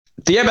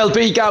The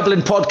MLB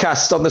Gambling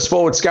Podcast on the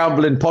Sports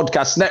Gambling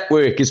Podcast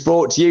Network is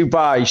brought to you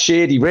by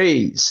Shady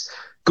Rays.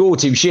 Go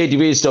to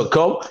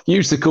shadyrays.com,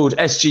 use the code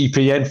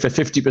SGPN for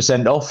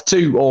 50% off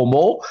 2 or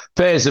more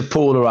pairs of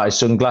polarized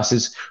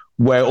sunglasses.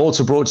 We're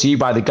also brought to you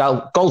by the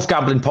Golf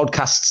Gambling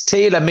Podcast's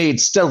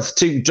tailor-made Stealth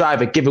 2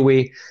 driver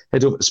giveaway.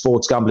 Head over to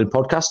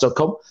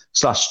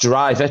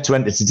sportsgamblingpodcast.com/driver to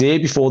enter today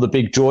before the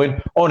big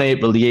drawing on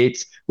April the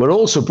 8th. We're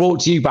also brought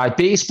to you by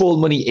Baseball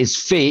Money is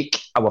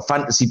Fake, our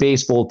fantasy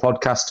baseball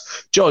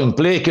podcast. Join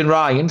Blake and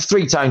Ryan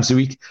 3 times a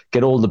week.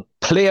 Get all the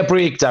player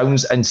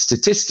breakdowns and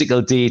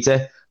statistical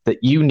data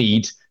that you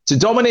need to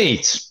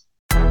dominate.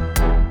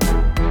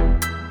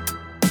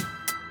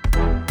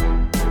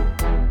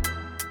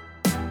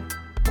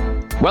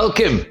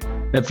 Welcome,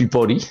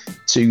 everybody,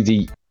 to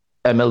the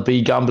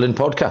MLB Gambling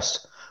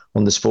Podcast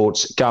on the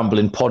Sports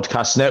Gambling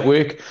Podcast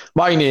Network.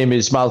 My name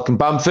is Malcolm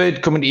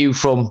Bamford, coming to you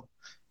from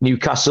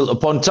Newcastle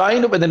upon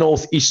Tyne, up in the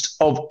northeast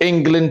of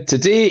England.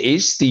 Today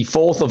is the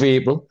 4th of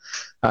April,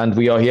 and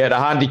we are here to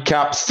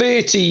handicap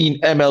 13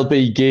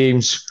 MLB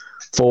games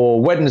for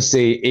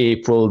Wednesday,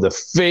 April the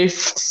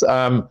 5th.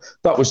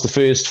 That was the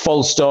first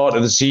full start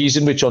of the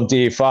season, which on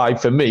day 5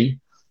 for me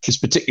is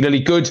particularly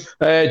good.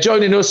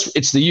 Joining us,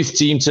 it's the youth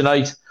team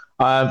tonight.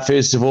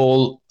 First of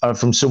all,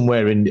 from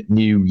somewhere in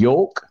New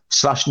York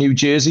 / New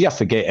Jersey, I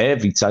forget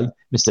every time,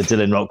 Mr.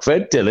 Dylan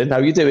Rockford. Dylan, how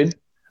you doing?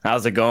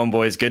 How's it going,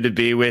 boys? Good to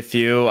be with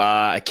you.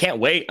 I can't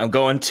wait. I'm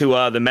going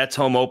to the Mets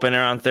home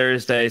opener on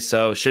Thursday,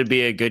 so should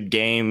be a good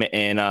game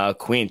in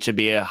Queens. Should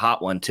be a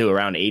hot one, too,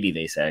 around 80,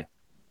 they say.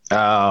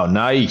 Oh,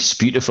 nice.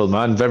 Beautiful,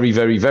 man. Very,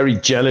 very, very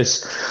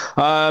jealous.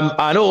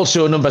 And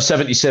also number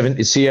 77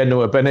 is here,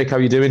 Noah Bennick. How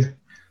you doing?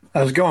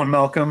 How's it going,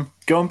 Malcolm?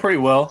 Going pretty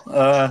well.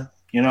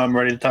 I'm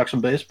ready to talk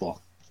some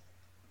baseball.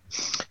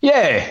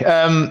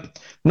 Yeah,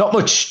 not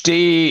much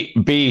day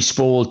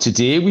baseball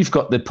today. We've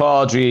got the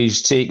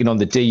Padres taking on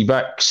the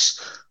D-backs.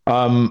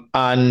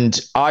 And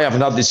I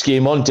haven't had this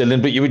game on,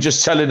 Dylan, but you were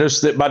just telling us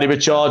that Manny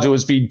Machado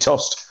has been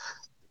tossed.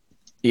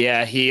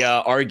 Yeah, he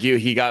argued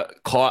he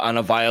got caught on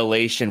a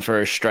violation for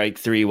a strike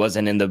 3,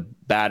 wasn't in the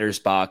batter's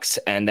box,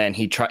 and then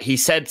he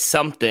said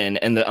something,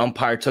 and the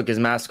umpire took his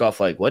mask off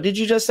like, what did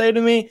you just say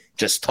to me?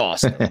 Just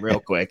tossed him real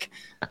quick.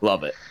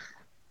 Love it.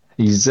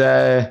 He's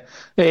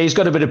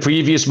got a bit of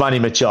previous Manny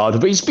Machado,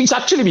 but he's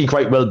actually been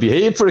quite well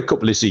behaved for a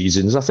couple of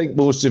seasons. I think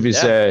most of his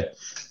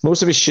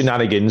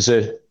shenanigans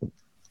are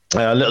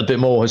a little bit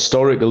more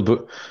historical,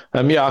 but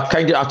I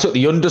took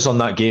the unders on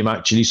that game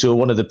actually, so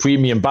one of the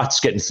premium bats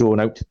getting thrown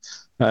out.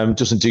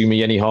 Doesn't do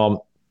me any harm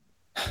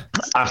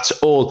at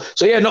all.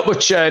 So yeah, not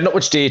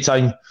much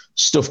daytime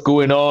stuff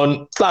going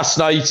on. Last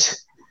night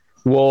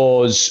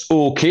was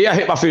okay. I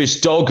hit my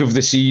first dog of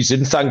the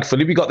season.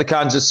 Thankfully, we got the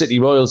Kansas City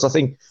Royals. I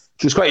think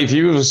there's quite a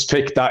few of us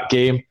picked that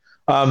game.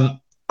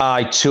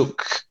 I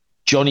took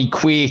Johnny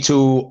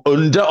Cueto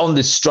under on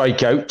the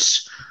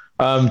strikeouts.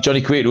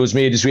 Johnny Cueto has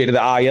made his way to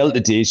the IL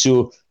today,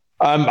 so.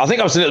 I think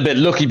I was a little bit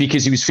lucky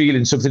because he was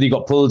feeling something. He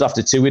got pulled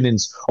after 2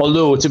 innings.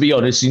 Although, to be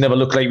honest, he never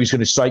looked like he was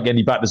going to strike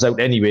any batters out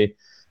anyway.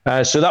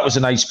 So that was a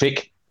nice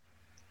pick.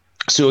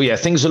 So, yeah,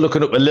 things are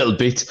looking up a little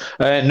bit.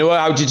 Noah,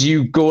 how did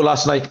you go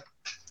last night?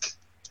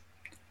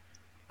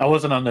 I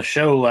wasn't on the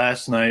show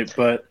last night,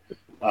 but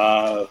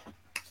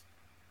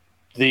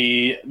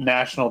the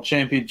national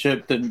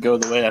championship didn't go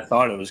the way I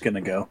thought it was going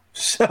to go.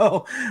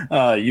 So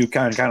you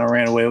kind of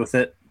ran away with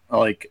it.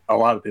 Like a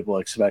lot of people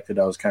expected.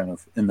 I was kind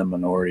of in the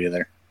minority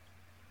there.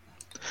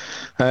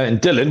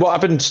 And Dylan, what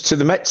happened to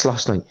the Mets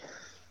last night?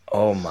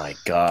 Oh my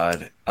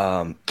God.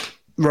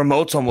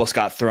 Remotes almost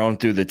got thrown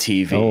through the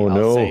TV. Oh,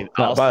 no.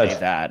 I'll say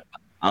that.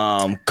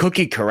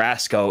 Cookie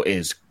Carrasco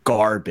is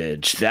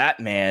garbage. That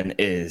man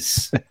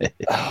is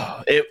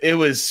it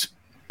was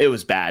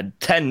bad.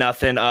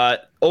 10-0.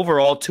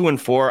 Overall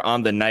 2-4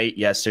 on the night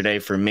yesterday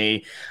for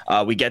me.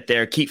 We get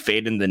there, keep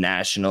fading the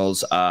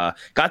Nationals.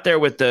 Got there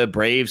with the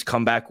Braves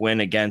comeback win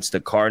against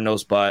the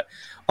Cardinals, but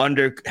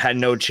under had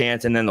no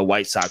chance, and then the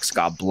White Sox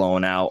got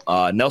blown out.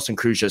 Nelson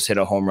Cruz just hit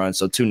a home run,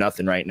 so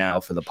 2-0 right now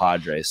for the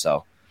Padres.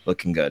 So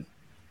looking good.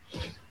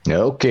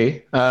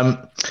 Okay.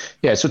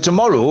 So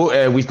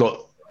tomorrow we've got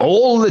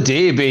all the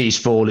day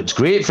baseball. It's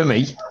great for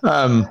me.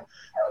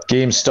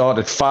 Games start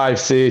at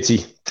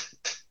 5:30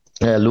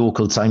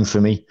 local time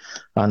for me,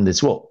 and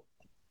it's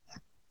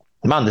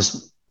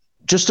there's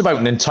just about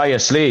an entire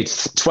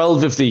slate.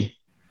 12 of the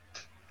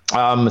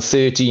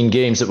 13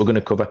 games that we're going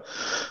to cover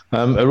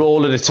are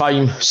all at a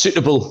time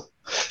suitable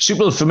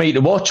for me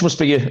to watch. Must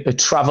be a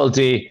travel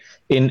day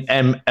in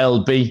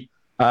MLB.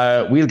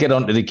 We'll get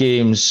onto the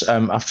games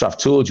after I've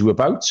told you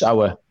about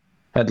our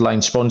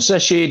headline sponsor,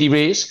 Shady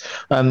Rays.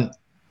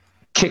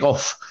 Kick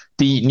off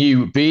the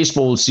new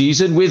baseball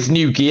season with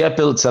new gear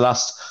built to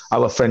last.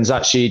 Our friends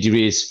at Shady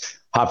Rays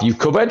have you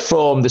covered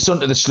from the sun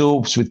to the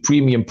slopes with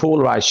premium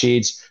polarized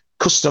shades,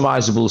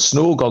 customizable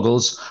snow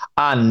goggles,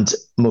 and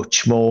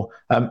much more.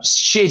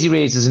 Shady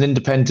Rays is an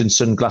independent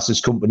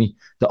sunglasses company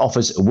that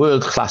offers a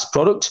world-class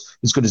product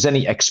as good as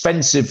any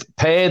expensive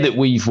pair that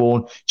we've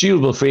worn,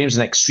 durable frames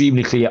and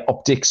extremely clear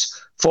optics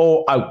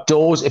for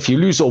outdoors. If you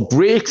lose or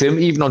break them,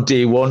 even on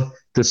day one,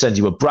 they'll send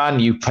you a brand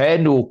new pair,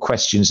 no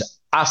questions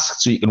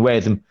asked, so you can wear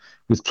them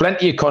with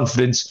plenty of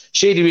confidence.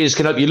 Shady Rays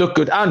can help you look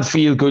good and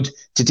feel good.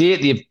 To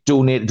date, they've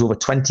donated over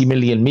 20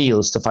 million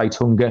meals to fight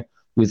hunger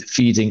with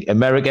Feeding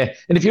America.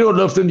 And if you don't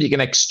love them, you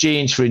can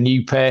exchange for a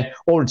new pair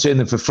or return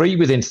them for free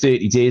within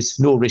 30 days.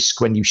 No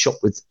risk when you shop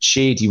with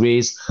Shady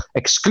Rays.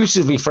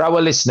 Exclusively for our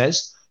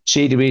listeners,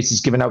 Shady Rays is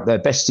giving out their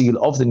best deal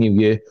of the new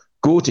year.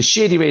 Go to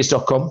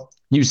shadyrays.com,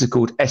 use the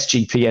code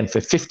SGPN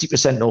for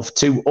 50% off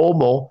 2 or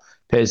more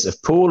pairs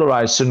of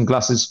polarized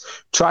sunglasses.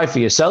 Try for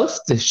yourself.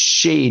 The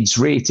shades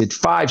rated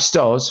 5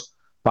 stars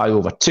by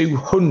over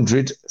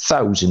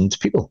 200,000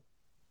 people.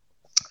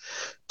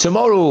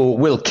 Tomorrow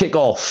we'll kick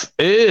off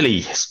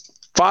early,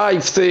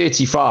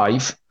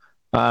 5:35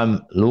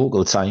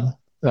 local time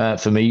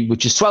for me,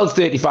 which is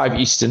 12:35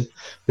 Eastern,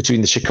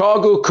 between the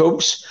Chicago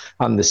Cubs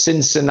and the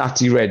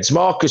Cincinnati Reds.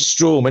 Marcus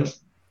Stroman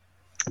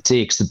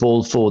takes the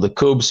ball for the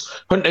Cubs.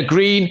 Hunter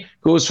Green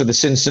goes for the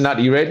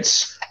Cincinnati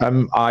Reds.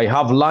 I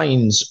have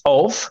lines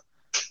of,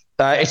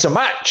 it's a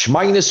match,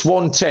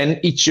 -110,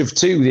 each of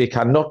 2. They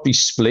cannot be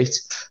split.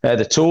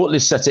 The total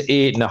is set at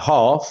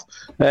 8.5.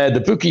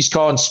 The bookies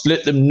can't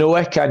split them.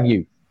 Noah, can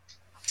you?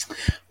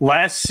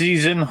 Last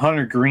season,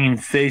 Hunter Green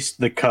faced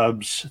the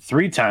Cubs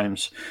 3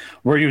 times,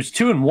 where he was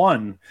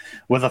 2-1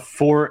 with a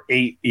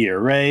 4.8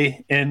 ERA.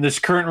 And this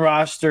current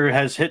roster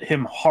has hit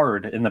him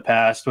hard in the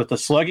past with a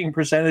slugging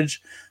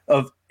percentage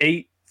of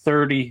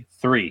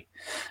 .833.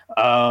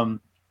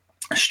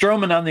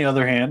 Stroman, on the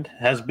other hand,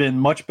 has been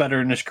much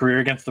better in his career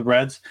against the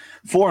Reds,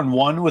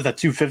 4-1 with a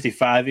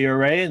 2.55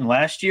 ERA, and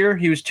last year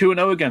he was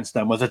 2-0 against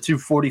them with a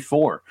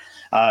 2.44.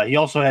 He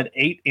also had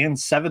 8 and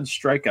 7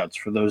 strikeouts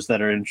for those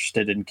that are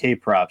interested in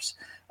K-props.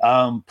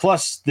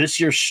 Plus, this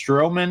year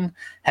Stroman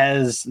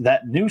has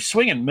that new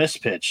swing and miss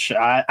pitch.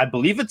 I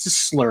believe it's a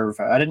slurve.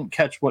 I didn't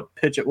catch what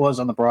pitch it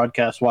was on the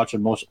broadcast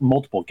watching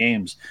multiple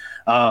games,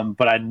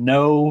 but I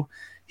know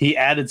he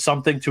added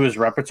something to his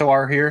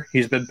repertoire here.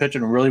 He's been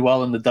pitching really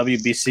well in the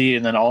WBC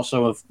and then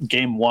also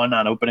game 1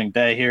 on opening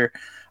day here.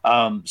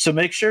 So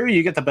make sure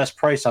you get the best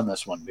price on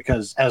this one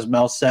because, as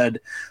Mel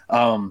said,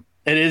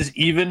 it is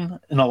even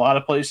in a lot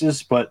of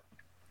places, but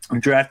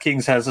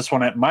DraftKings has this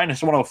one at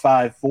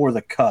 -105 for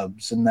the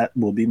Cubs, and that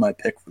will be my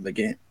pick for the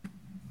game.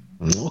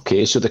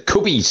 Okay, so the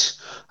Cubbies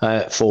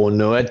for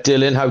Noah.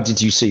 Dylan, how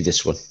did you see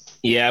this one?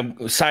 Yeah,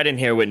 I'm siding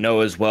here with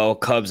Noah as well.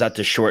 Cubs at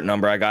the short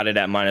number. I got it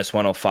at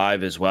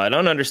 -105 as well. I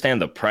don't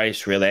understand the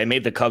price, really. I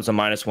made the Cubs a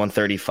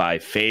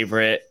 -135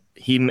 favorite.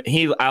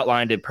 He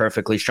outlined it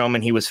perfectly.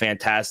 Stroman, he was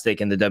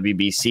fantastic in the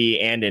WBC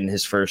and in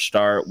his first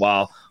start,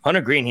 while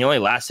Hunter Green, he only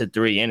lasted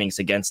 3 innings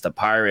against the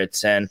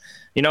Pirates. And,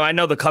 I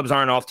know the Cubs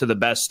aren't off to the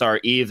best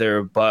start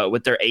either, but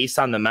with their ace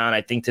on the mound,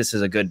 I think this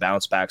is a good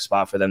bounce-back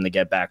spot for them to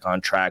get back on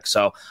track.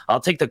 So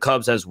I'll take the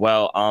Cubs as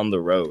well on the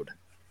road.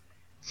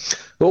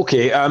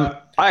 Okay, I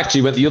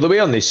actually went the other way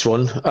on this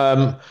one.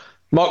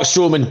 Marcus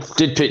Stroman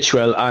did pitch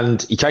well,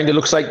 and he kind of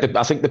looks like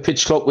I think the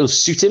pitch clock will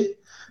suit him.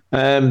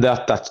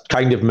 That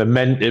kind of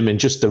momentum and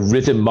just the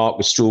rhythm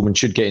Marcus Stroman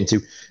should get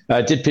into.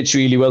 Did pitch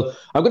really well.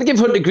 I'm going to give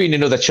Hunter Green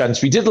another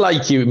chance. We did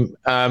like him.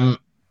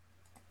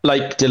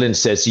 Like Dylan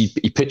says, he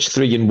pitched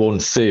 3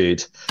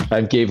 1/3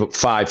 and gave up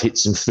 5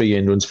 hits and 3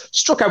 earned runs.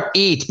 Struck out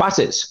 8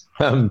 batters.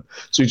 So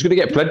he's going to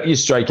get plenty of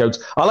strikeouts.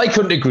 I like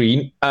Hunter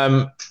Green.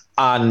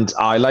 And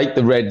I like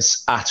the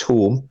Reds at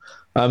home.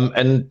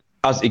 And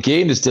as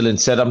Dylan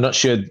said, I'm not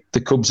sure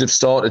the Cubs have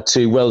started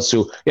too well.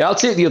 So, yeah, I'll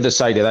take the other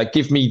side of that.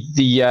 Give me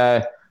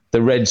the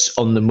Reds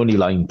on the money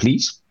line,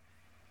 please.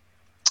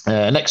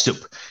 Next up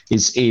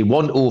is a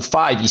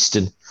 1:05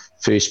 Eastern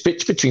first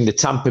pitch between the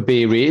Tampa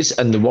Bay Rays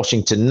and the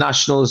Washington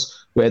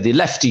Nationals, where the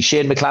lefty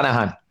Shane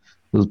McClanahan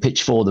will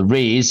pitch for the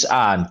Rays,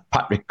 and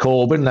Patrick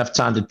Corbin,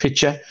 left-handed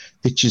pitcher,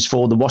 pitches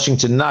for the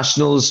Washington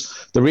Nationals.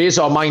 The Rays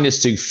are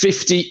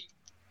 -250.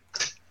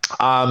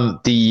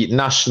 The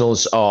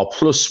Nationals are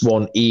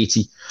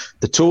 +180.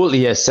 The total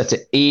here is set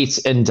at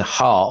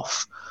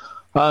 8.5.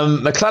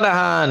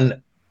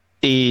 McClanahan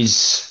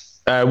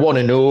is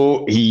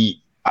 1-0.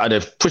 He had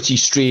a pretty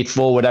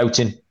straightforward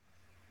outing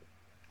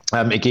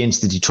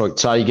against the Detroit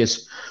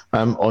Tigers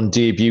on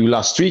debut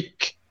last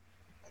week.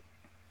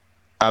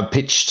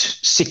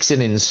 Pitched 6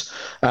 innings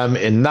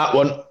in that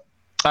one.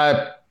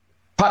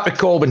 Patrick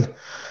Corbin.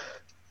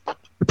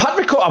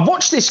 I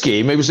watched this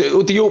game. It was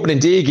the opening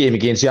day game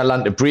against the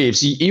Atlanta Braves.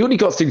 He only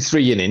got through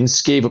 3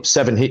 innings, gave up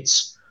 7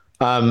 hits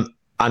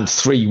and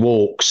 3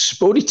 walks,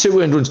 but only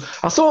 2 earned runs.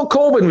 I thought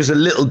Corbin was a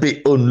little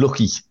bit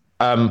unlucky.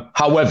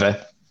 However,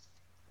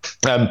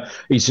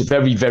 he's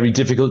very, very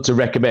difficult to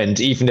recommend,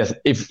 even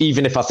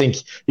if I think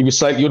he was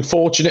slightly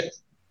unfortunate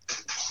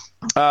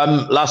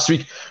last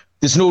week.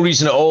 There's no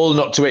reason at all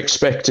not to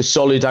expect a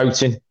solid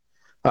outing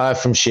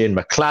from Shane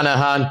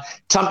McClanahan.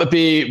 Tampa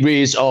Bay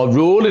Rays are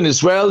rolling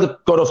as well. They've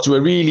got off to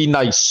a really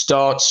nice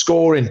start,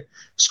 scoring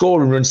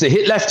runs. They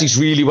hit lefties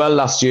really well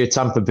last year,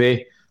 Tampa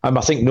Bay.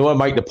 I think Noah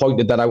might have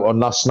pointed that out on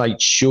last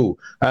night's show.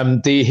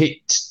 They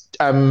hit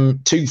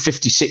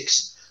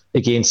 256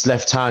 against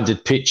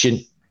left-handed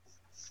pitching.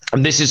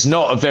 And this is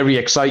not a very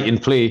exciting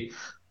play.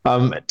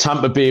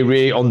 Tampa Bay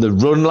Ray on the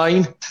run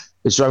line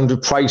is around a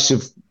price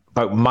of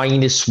about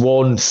minus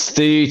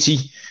 130.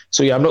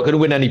 So, yeah, I'm not going to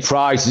win any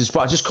prizes, but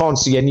I just can't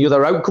see any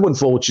other outcome,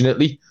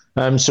 unfortunately.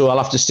 So I'll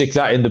have to stick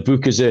that in the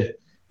book as a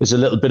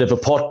little bit of a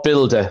pot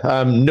builder.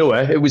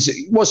 Noah, it was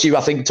you,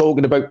 I think,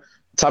 talking about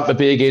Tampa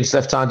Bay against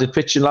left-handed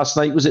pitching last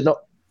night, was it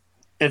not?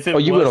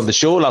 You were on the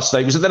show last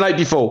night. Was it the night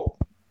before?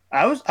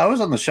 I was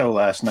on the show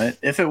last night.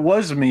 If it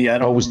was me, I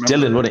don't remember. It was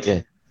Dylan, wasn't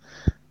it?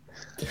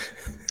 Yeah.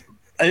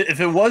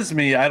 If it was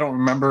me, I don't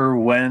remember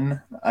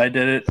when I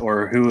did it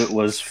or who it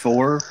was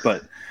for,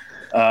 but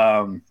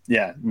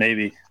yeah,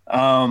 maybe.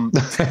 For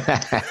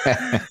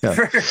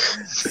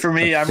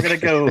me, I'm going to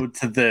go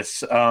to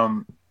this.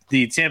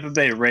 The Tampa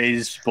Bay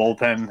Rays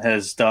bullpen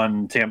has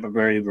done Tampa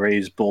Bay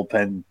Rays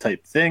bullpen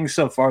type things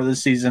so far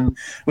this season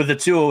with a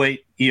 2.08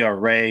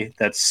 ERA.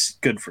 That's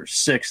good for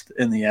 6th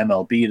in the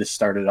MLB to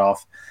start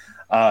off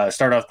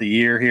the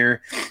year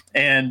here.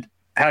 And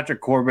Patrick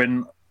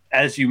Corbin,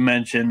 as you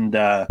mentioned,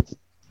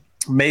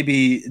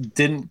 maybe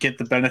didn't get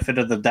the benefit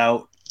of the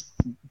doubt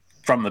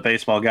from the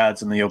baseball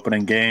gods in the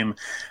opening game,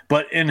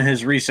 but in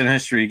his recent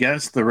history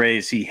against the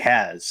Rays, he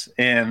has.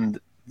 And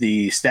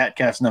the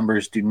StatCast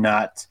numbers do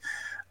not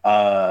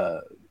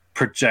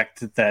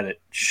project that it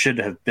should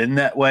have been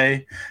that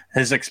way.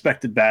 His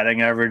expected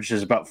batting average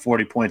is about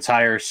 40 points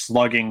higher,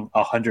 slugging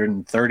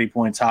 130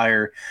 points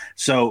higher.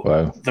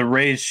 So The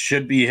Rays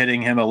should be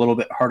hitting him a little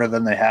bit harder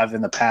than they have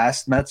in the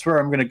past. And that's where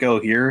I'm going to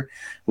go here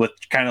with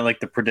kind of like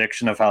the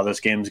prediction of how this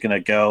game is going to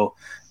go.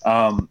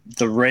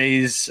 The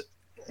Rays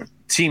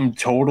team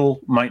total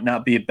might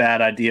not be a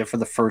bad idea for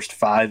the first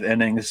 5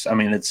 innings. I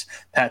mean, it's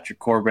Patrick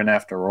Corbin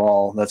after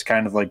all. That's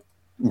kind of like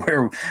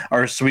where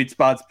our sweet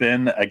spot's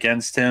been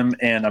against him,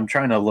 and I'm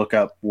trying to look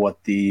up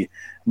what the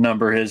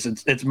number is.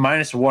 It's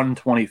minus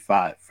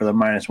 125 for the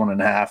minus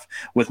 1.5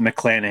 with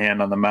McClanahan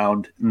on the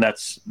mound, and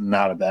that's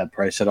not a bad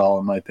price at all,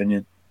 in my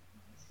opinion.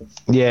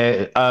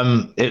 Yeah,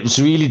 it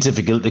was really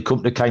difficult to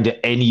come to kind of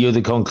any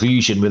other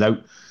conclusion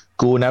without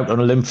going out on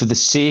a limb for the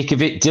sake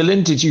of it.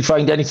 Dylan, did you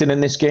find anything in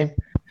this game?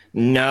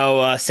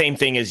 No, same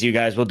thing as you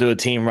guys. We'll do a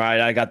team ride.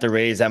 I got the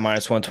Rays at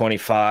minus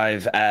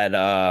 125 at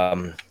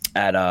minus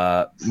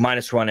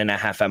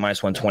 1.5 at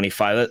minus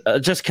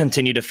 125. Just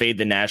continue to fade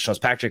the Nationals.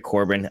 Patrick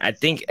Corbin, I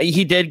think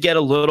he did get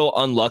a little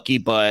unlucky,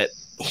 but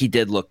he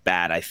did look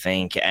bad, I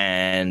think.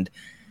 And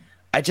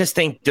I just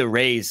think the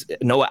Rays,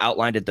 Noah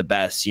outlined it the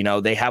best. You know,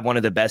 they have one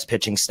of the best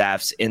pitching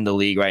staffs in the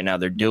league right now.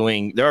 They're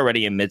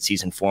already in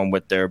midseason form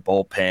with their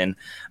bullpen.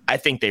 I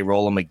think they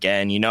roll them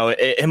again. You know,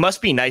 it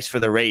must be nice for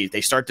the Rays.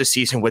 They start the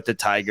season with the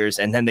Tigers,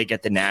 and then they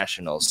get the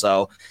Nationals.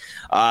 So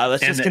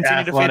let's just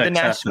continue to fade the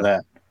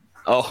Nationals.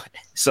 Oh,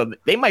 so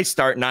they might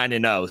start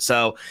 9-0.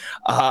 So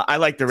I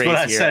like the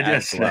Rays here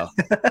as well.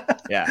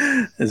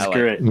 Yeah, it's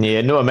great. Yeah,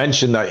 Noah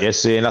mentioned that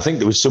yesterday, and I think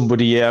there was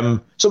somebody on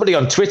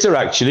Twitter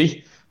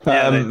actually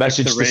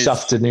messaged this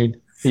afternoon.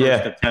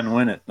 Yeah, 10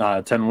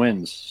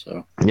 wins.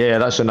 So yeah,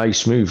 that's a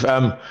nice move.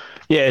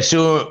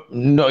 So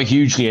not a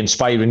hugely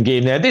inspiring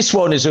game there. This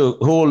one is a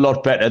whole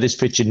lot better, this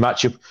pitching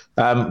matchup.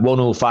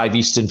 1:05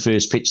 Eastern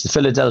first pitch. The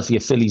Philadelphia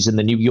Phillies and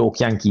the New York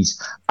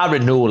Yankees.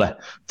 Aaron Nola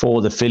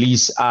for the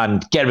Phillies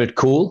and Gerrit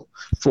Cole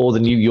for the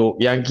New York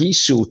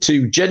Yankees. So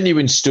 2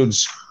 genuine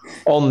studs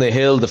on the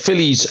hill. The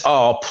Phillies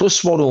are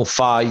plus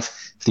 105.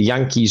 The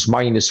Yankees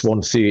minus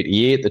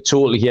 138. The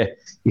total here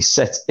is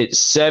set at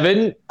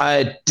 7.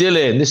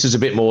 Dylan, this is a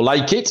bit more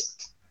like it.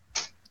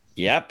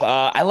 Yep.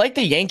 I like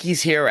the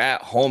Yankees here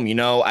at home. You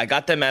know, I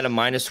got them at a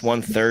minus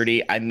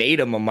 130. I made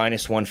them a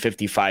minus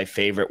 155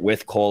 favorite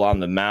with Cole on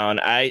the mound.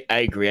 I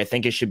agree. I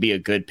think it should be a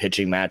good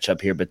pitching matchup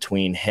here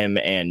between him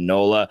and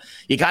Nola.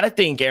 You got to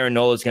think Aaron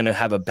Nola is going to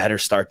have a better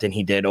start than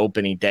he did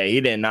opening day.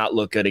 He did not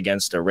look good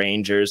against the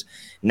Rangers.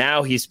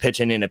 Now he's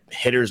pitching in a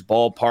hitter's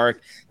ballpark.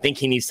 I think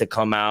he needs to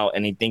come out,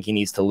 and I think he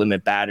needs to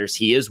limit batters.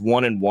 He is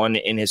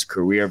 1-1 in his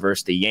career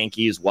versus the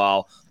Yankees,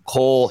 while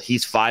Cole,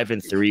 he's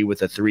 5-3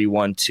 with a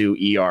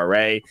 3.12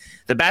 ERA.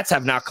 The bats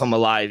have not come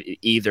alive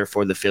either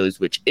for the Phillies,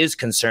 which is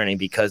concerning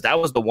because that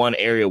was the one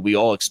area we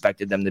all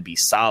expected them to be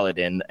solid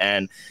in.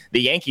 And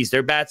the Yankees,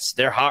 their bats,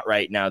 they're hot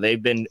right now.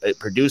 They've been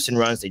producing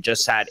runs. They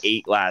just had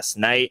 8 last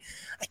night.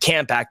 I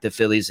can't back the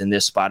Phillies in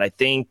this spot. I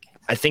think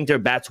their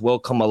bats will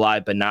come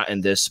alive, but not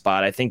in this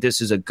spot. I think this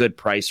is a good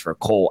price for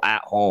Cole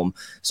at home.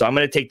 So I'm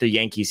going to take the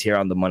Yankees here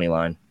on the money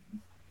line.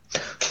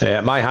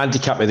 My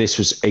handicap of this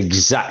was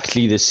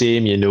exactly the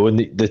same, you know,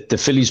 and the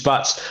Phillies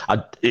bats,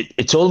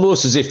 it's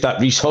almost as if that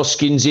Rhys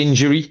Hoskins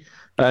injury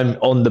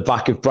on the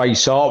back of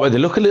Bryce Harper, they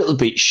look a little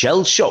bit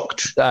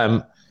shell-shocked.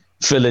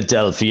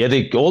 Philadelphia.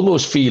 They're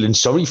almost feeling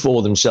sorry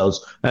for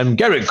themselves.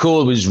 Garrett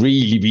Cole was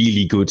really,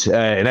 really good.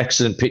 An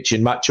excellent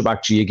pitching matchup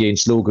actually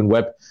against Logan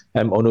Webb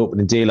on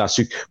opening day last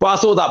week. But I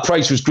thought that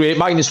price was great.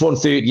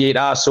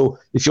 -138. So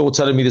if you're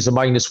telling me there's a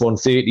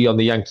 -130 on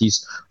the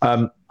Yankees,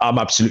 I'm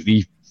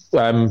absolutely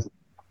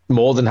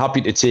more than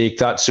happy to take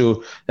that.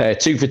 So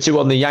 2 for 2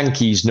 on the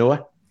Yankees,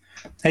 Noah.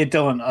 Hey,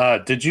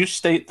 Dylan, did you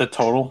state the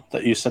total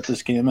that you set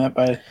this game at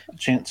by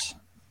chance?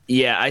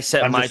 Yeah, I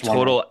set my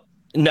total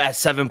at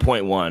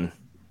 7.1.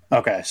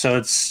 Okay, so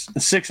it's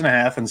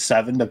 6.5 and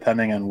 7,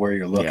 depending on where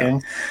you're looking.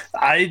 Yeah.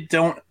 I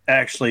don't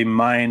actually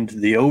mind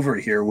the over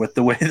here with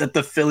the way that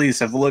the Phillies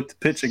have looked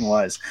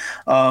pitching-wise.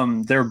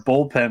 Their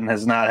bullpen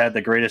has not had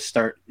the greatest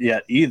start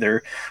yet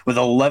either, with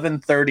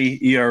 11.30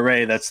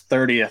 ERA. That's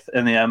 30th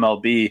in the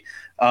MLB.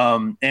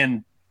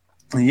 And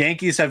the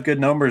Yankees have good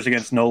numbers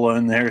against Nola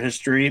in their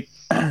history.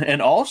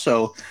 And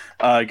also,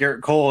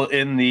 Garrett Cole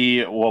in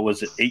the,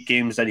 8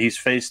 games that he's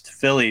faced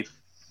Philly,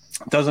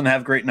 doesn't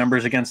have great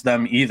numbers against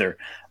them either.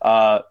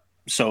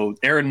 So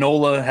Aaron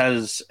Nola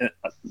has,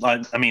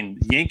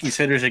 Yankees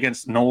hitters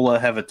against Nola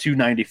have a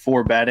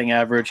 294 batting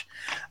average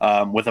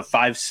with a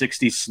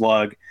 560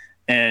 slug.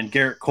 And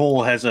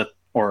Phillies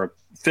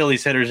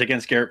hitters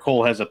against Garrett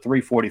Cole has a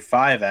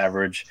 345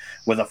 average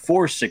with a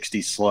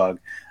 460 slug.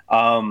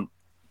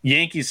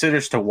 Yankees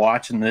hitters to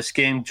watch in this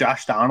game: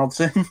 Josh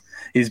Donaldson,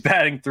 he's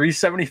batting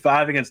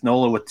 375 against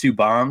Nola with 2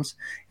 bombs.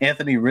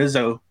 Anthony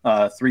Rizzo,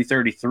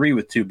 333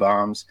 with 2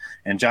 bombs,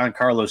 and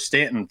Giancarlo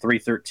Stanton,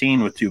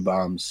 313 with 2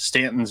 bombs.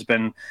 Stanton's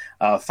been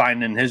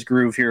finding his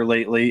groove here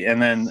lately,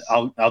 and then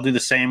I'll do the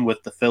same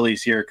with the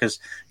Phillies here because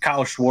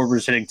Kyle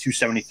Schwarber's hitting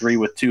 273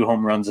 with 2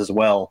 home runs as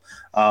well,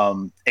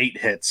 8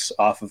 hits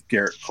off of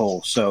Garrett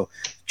Cole. So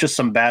just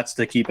some bats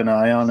to keep an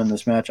eye on in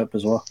this matchup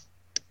as well.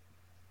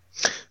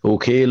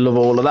 Okay, love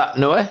all of that,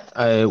 Noah.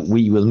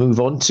 We will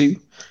move on to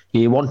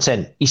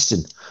 1:10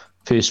 Eastern.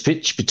 First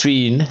pitch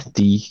between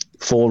the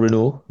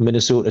 4-0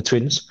 Minnesota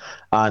Twins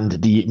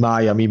and the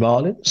Miami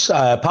Marlins.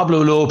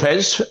 Pablo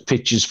Lopez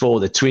pitches for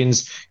the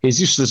Twins.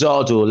 Jesus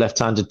Luzardo,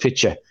 left-handed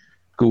pitcher,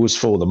 goes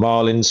for the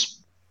Marlins.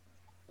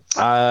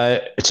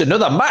 It's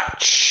another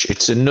match.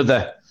 It's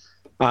another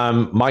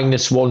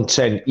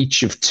 -110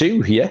 each of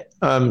 2 here.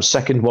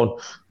 Second one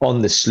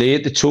on the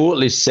slate. The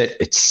total is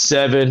set at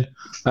 7.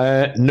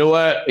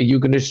 Noah, are you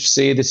going to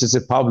say this is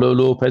a Pablo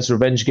Lopez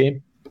revenge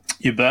game?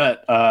 You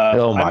bet.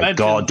 Oh my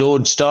God,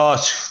 don't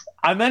start.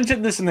 I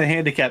mentioned this in the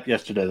handicap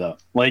yesterday, though.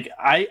 Like,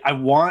 I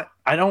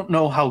don't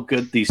know how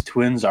good these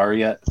Twins are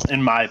yet,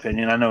 in my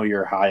opinion. I know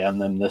you're high on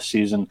them this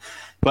season,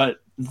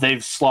 but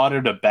they've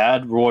slaughtered a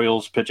bad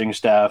Royals pitching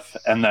staff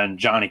and then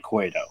Johnny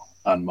Cueto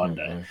on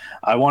Monday. Mm-hmm.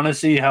 I want to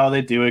see how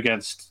they do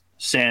against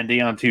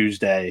Sandy on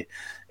Tuesday.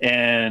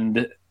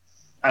 And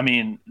I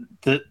mean,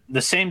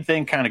 the same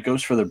thing kind of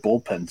goes for their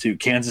bullpen, too.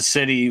 Kansas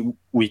City,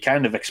 we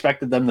kind of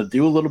expected them to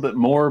do a little bit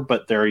more,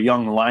 but they're a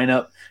young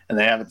lineup, and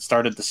they haven't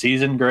started the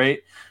season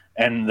great.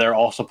 And they're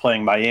also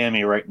playing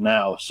Miami right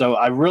now. So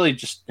I'm really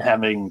just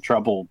having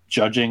trouble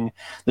judging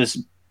this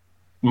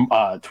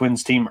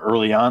Twins team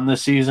early on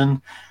this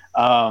season.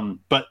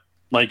 But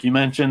like you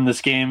mentioned, this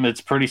game,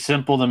 it's pretty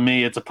simple to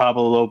me. It's a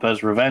Pablo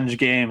Lopez revenge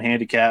game,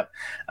 handicap.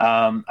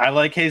 I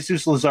like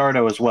Jesus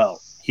Luzardo as well.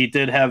 He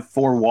did have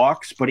 4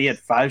 walks, but he had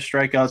 5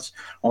 strikeouts,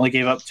 only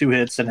gave up 2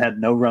 hits, and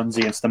had no runs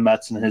against the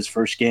Mets in his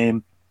first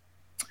game.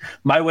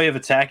 My way of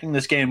attacking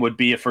this game would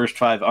be a first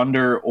 5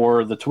 under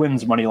or the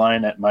Twins money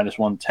line at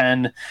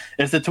 -110.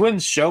 If the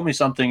Twins show me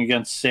something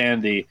against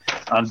Sandy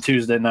on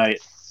Tuesday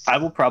night, I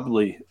will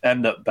probably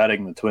end up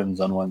betting the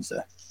Twins on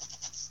Wednesday.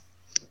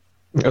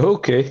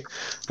 Okay.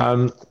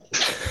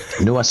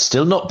 No, I'm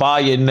still not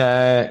buying.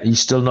 He's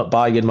still not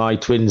buying my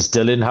Twins,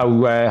 Dylan.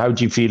 How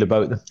do you feel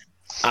about them?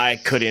 I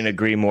couldn't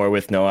agree more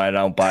with no. I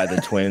don't buy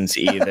the Twins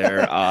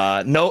either.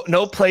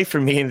 No play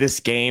for me in this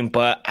game,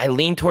 but I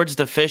lean towards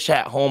the fish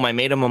at home. I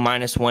made him a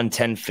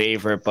 -110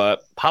 favorite,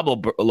 but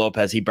Pablo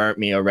Lopez, he burnt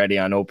me already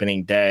on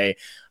opening day.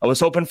 I was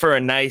hoping for a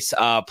nice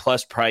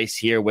plus price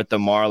here with the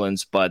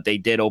Marlins, but they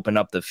did open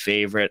up the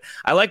favorite.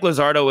 I like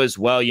Luzardo as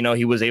well. You know,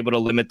 he was able to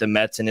limit the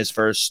Mets in his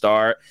first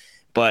start,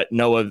 but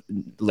Noah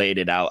laid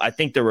it out. I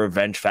think the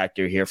revenge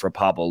factor here for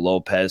Pablo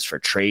Lopez for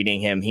trading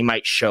him, he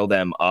might show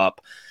them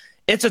up.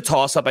 It's a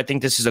toss-up. I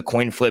think this is a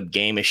coin flip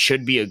game. It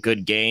should be a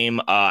good game.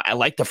 I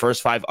like the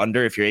first 5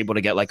 under if you're able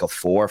to get like a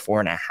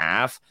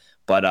 4.5.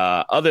 But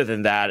other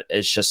than that,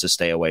 it's just to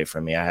stay away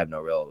from me. I have no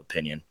real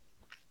opinion.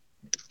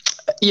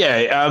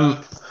 Yeah,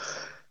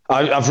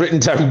 I've written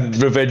down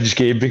revenge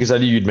game because I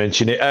knew you'd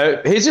mention it.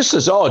 Jesus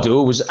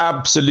Luzardo was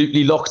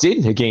absolutely locked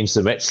in against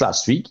the Mets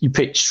last week. He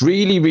pitched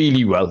really,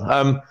 really well.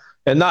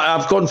 And that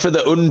I've gone for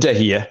the under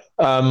here.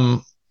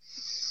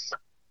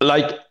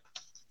 Like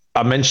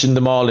I mentioned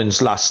the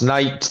Marlins last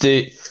night.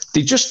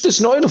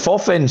 There's not enough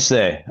offense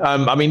there.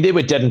 I mean, they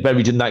were dead and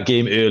buried in that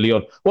game early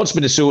on. Once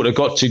Minnesota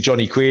got to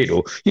Johnny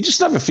Cueto, you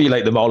just never feel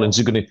like the Marlins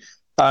are going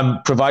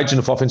to provide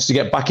enough offense to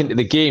get back into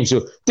the game.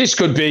 So this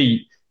could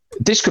be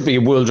a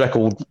world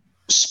record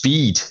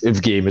speed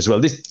of game as well.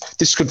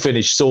 This could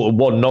finish sort of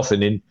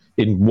 1-0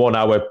 in 1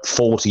 hour,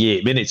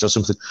 48 minutes or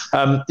something.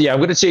 I'm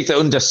going to take the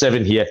under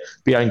 7 here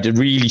behind a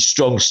really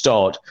strong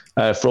start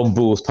from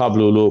both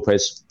Pablo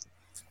Lopez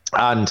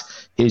and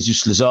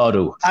Jesus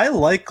Luzardo. I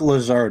like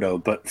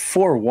Luzardo, but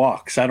 4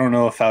 walks. I don't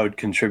know if I would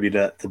contribute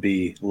that to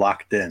be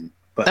locked in.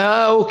 But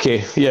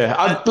okay,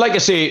 yeah. Like I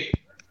say,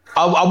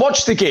 I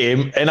watched the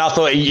game and I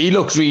thought he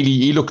looked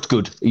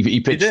good. He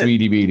pitched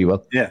really, really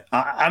well. Yeah,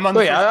 I'm on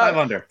the first 5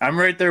 under. I'm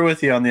right there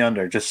with you on the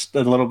under. Just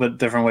a little bit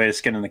different way of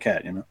skinning the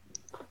cat, you know.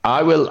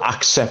 I will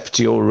accept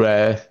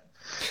your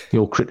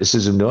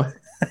criticism, Noah.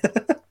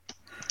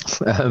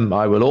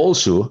 I will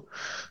also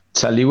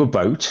tell you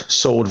about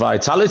Sword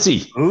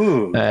Vitality.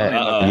 Ooh,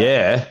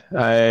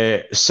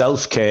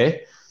 self-care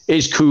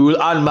is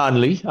cool and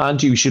manly,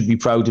 and you should be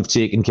proud of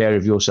taking care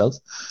of yourself.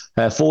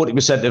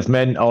 40% of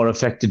men are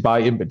affected by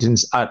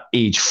impotence at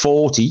age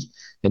 40,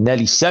 and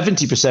nearly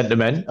 70% of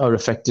men are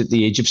affected at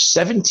the age of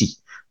 70.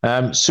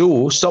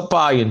 So stop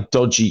buying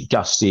dodgy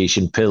gas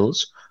station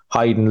pills,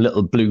 hiding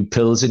little blue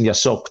pills in your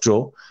sock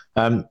drawer.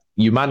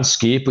 You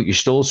manscape, but you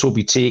should also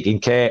be taking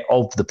care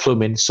of the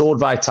plumbing. Sword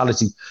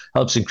Vitality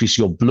helps increase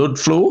your blood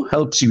flow,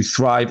 helps you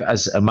thrive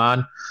as a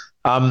man.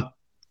 And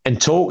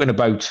talking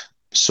about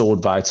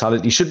Sword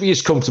Vitality should be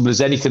as comfortable as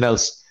anything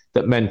else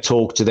that men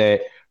talk to their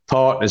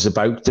partners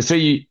about. The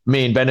 3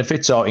 main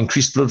benefits are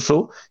increased blood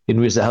flow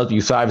in ways that help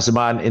you thrive as a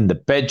man in the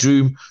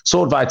bedroom.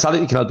 Sword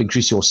Vitality can help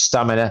increase your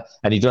stamina,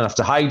 and you don't have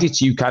to hide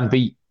it. You can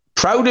be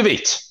proud of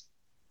it.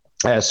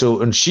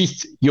 So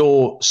unsheath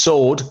your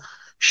sword,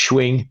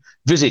 swing.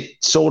 Visit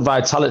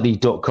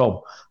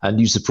swordvitality.com and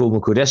use the promo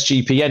code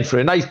SGPN for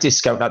a nice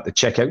discount at the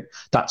checkout.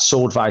 That's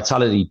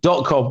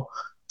swordvitality.com,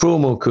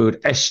 promo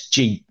code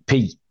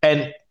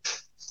SGPN.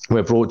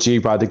 We're brought to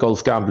you by the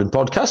Golf Gambling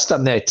Podcast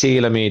and their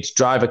tailor-made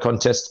driver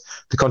contest.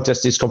 The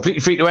contest is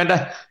completely free to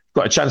enter.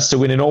 Got a chance to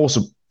win an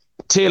awesome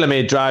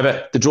tailor-made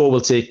driver. The draw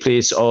will take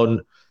place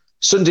on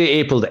Sunday,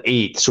 April the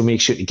 8th. So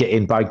make sure to get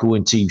in by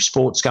going to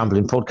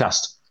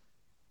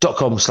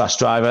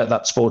sportsgamblingpodcast.com/driver.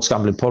 That's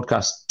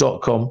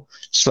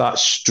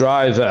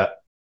sportsgamblingpodcast.com/driver.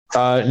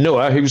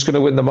 Noah, who's going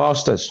to win the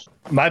Masters?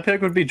 My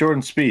pick would be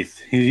Jordan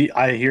Spieth.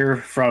 I hear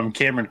from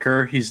Cameron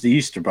Kerr, he's the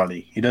Easter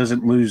Bunny. He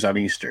doesn't lose on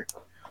Easter.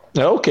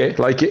 Okay,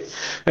 like it.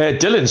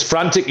 Dylan's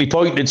frantically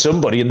pointing at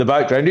somebody in the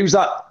background. Who's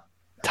that?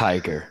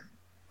 Tiger.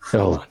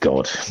 Oh,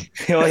 God.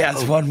 He only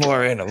has one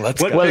more in him.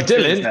 Let's go. Well,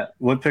 Dylan.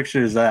 What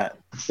picture is that?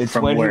 It's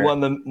when he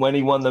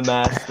won the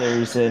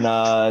Masters in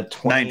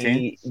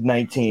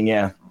 2019.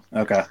 Yeah.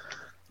 Okay.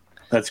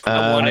 That's cool.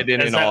 I won it in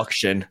an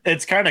auction.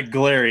 It's kind of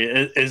glary.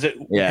 Is it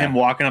him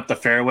walking up the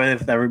fairway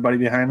with everybody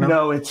behind him?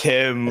 No, it's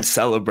him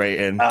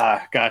celebrating.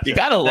 Gotcha. You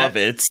gotta love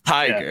it. It's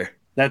Tiger. Yeah,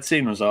 that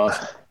scene was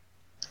awesome.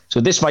 So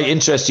this might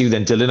interest you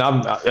then, Dylan.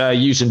 I'm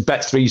using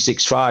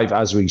Bet365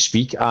 as we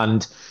speak,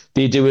 and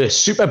they do a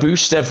super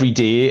boost every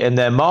day, and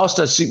their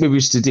master super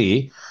boost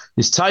today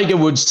is Tiger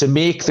Woods to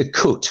make the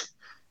cut.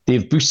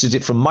 They've boosted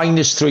it from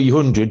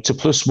 -300 to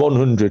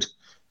 +100.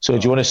 So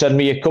do you want to send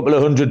me a couple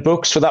of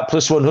 $100 for that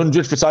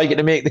 +100 for Tiger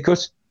to make the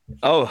cut?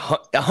 Oh,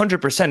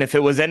 100%. If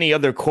it was any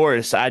other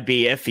course, I'd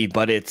be iffy,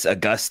 but it's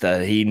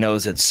Augusta. He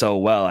knows it so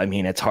well. I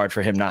mean, it's hard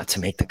for him not to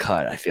make the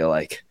cut, I feel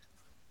like.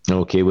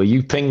 Okay, well,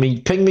 you ping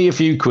me a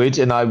few quid,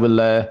 and I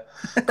will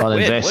I'll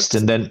invest,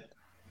 and then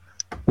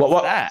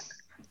what that?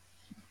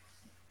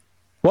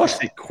 What?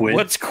 Quid?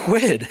 What's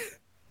quid?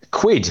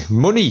 Quid,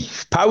 money,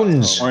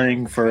 pounds.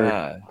 Slang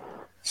for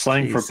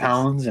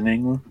pounds in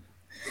England.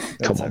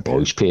 Come on,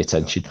 boys, pay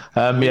attention.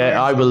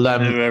 I will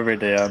do every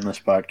day on this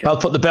podcast. I'll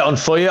put the bet on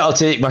for you. I'll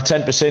take my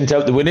 10%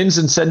 out the winnings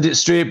and send it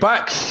straight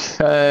back.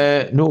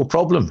 No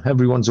problem.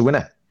 Everyone's a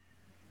winner.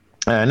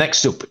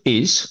 Next up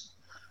is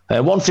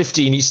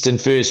 1:15 Eastern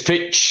first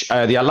pitch.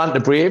 The Atlanta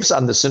Braves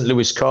and the St.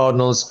 Louis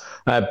Cardinals.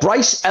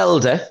 Bryce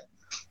Elder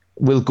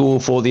will go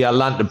for the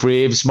Atlanta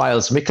Braves.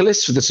 Miles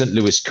Mikolas for the St.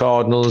 Louis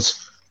Cardinals.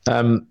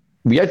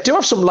 We do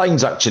have some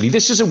lines, actually.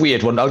 This is a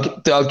weird one.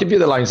 I'll give you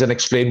the lines and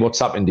explain what's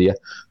happened here.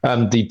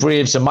 The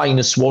Braves are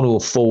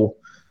 -104.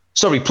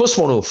 Sorry,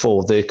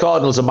 +104. The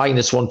Cardinals are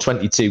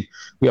 -122.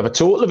 We have a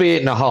total of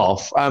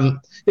 8.5.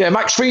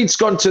 Max Fried's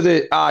gone to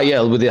the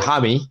IL with a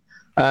hammy.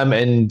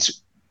 And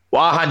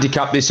I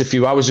handicapped this a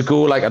few hours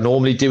ago, like I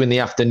normally do in the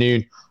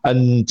afternoon.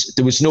 And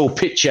there was no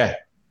pitcher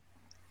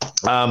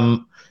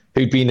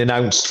who'd been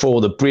announced for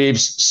the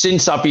Braves.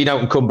 Since I've been out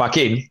and come back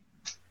in,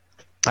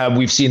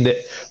 we've seen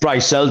that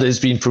Bryce Elder has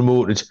been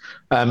promoted,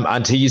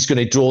 and he's going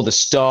to draw the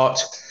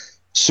start.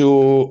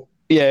 So,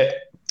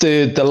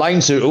 the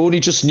lines are only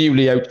just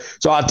newly out.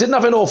 So I didn't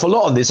have an awful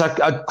lot on this.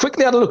 I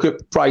quickly had a look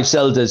at Bryce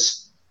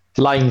Elder's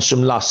lines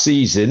from last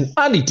season,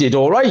 and he did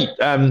all right.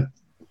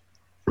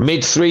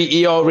 Mid-3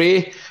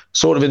 ERA,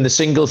 sort of in the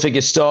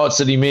single-figure starts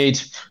that he made.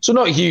 So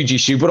not a huge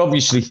issue, but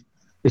obviously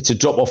it's a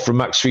drop-off from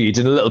Max Fried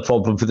and a little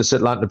problem for the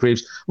Atlanta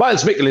Braves.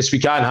 Miles Mikolas, we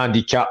can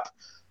handicap.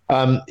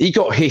 He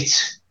got hit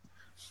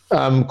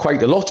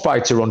quite a lot by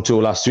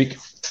Toronto last week.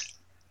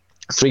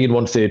 3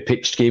 1/3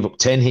 pitched, gave up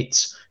 10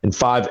 hits and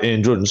 5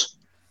 earned runs.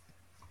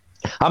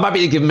 I'm happy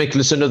to give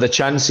Mikolas another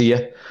chance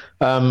here.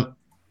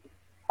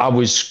 I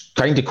was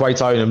kind of quite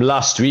high on him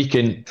last week,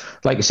 and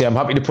like I say, I'm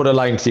happy to put a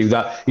line through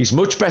that. He's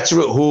much better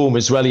at home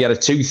as well. He had a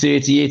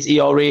 2.38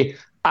 ERA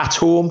at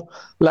home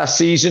last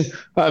season.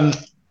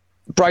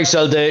 Bryce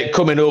Elder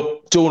coming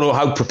up, don't know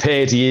how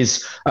prepared he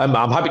is.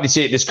 I'm happy to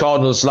take this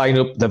Cardinals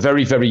lineup. They're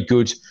very, very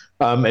good.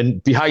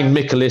 And behind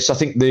Mikolas, I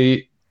think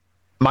the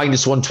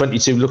minus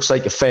 122 looks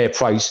like a fair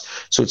price.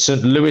 So it's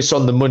St. Louis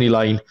on the money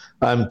line,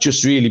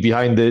 just really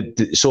behind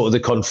the sort of the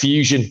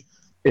confusion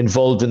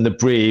involved in the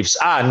Braves.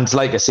 And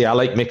like I say, I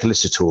like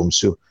Mikolas at home.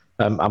 So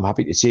I'm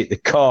happy to take the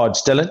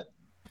Cards. Dylan?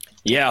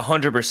 Yeah,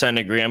 100%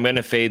 agree. I'm going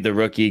to fade the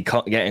rookie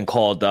getting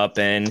called up,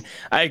 and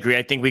I agree.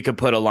 I think we could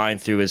put a line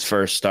through his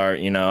first start.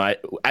 You know,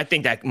 I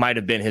think that might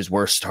have been his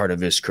worst start of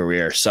his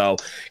career. So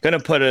going to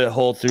put a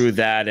hole through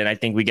that, and I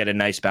think we get a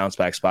nice bounce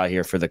back spot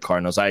here for the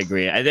Cardinals. I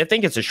agree. I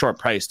think it's a short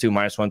price too,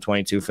 minus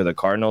 122 for the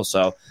Cardinals.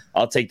 So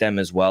I'll take them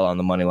as well on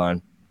the money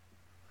line.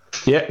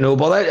 Yeah, no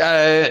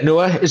bother.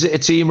 Noah, is it a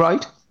team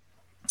right?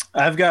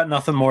 I've got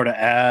nothing more to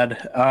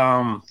add.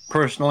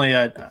 Personally,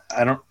 I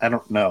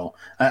don't know.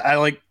 I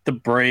like the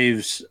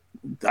Braves.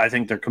 I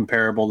think they're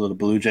comparable to the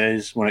Blue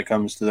Jays when it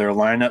comes to their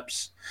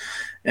lineups.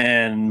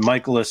 And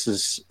Mikolas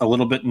is a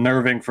little bit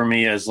nerving for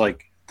me as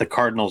like the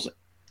Cardinals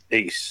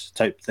ace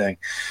type thing.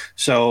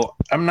 So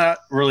I'm not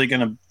really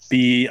going to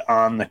be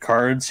on the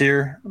Cards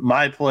here.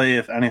 My play,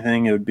 if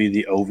anything, it would be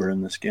the over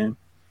in this game.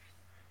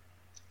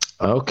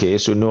 Okay,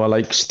 so Noah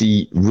likes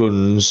the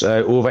runs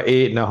over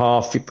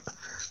 8.5.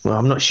 Well,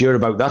 I'm not sure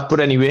about that, but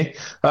anyway,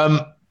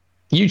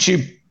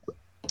 YouTube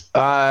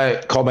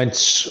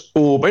comments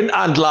open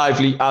and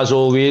lively as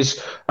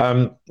always.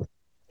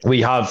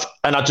 We have,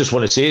 and I just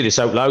want to say this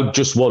out loud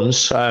just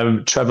once,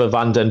 Trevor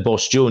Van Den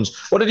Bosch Jones.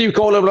 What did you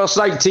call him last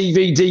night?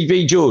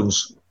 TVDB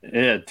Jones?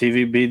 Yeah,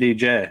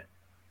 TVBDJ.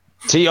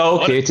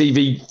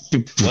 TVDBJ.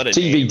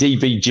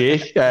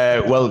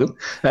 Welcome.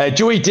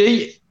 Joey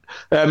D,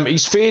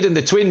 he's fading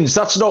the Twins.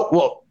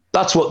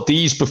 That's what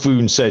these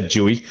buffoons said,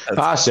 Joey.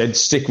 I said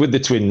stick with the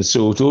Twins,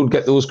 so don't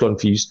get those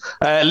confused.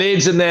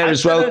 Lane's in there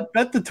as well. I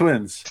bet the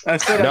Twins. I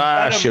said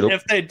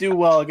if they do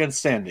well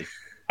against Sandy.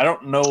 I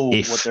don't know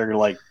what they're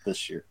like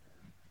this year.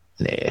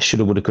 Nah,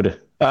 shoulda, woulda, coulda.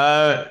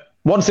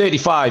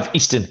 1:35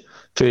 Eastern.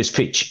 First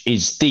pitch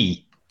is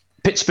the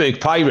Pittsburgh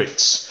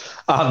Pirates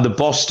and the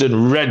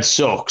Boston Red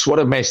Sox. What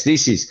a mess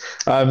this is.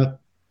 I've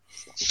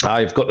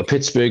got the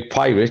Pittsburgh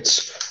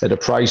Pirates at a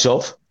price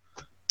of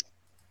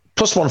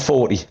plus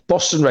 140.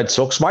 Boston Red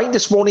Sox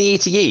minus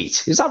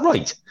 188. Is that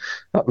right?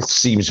 That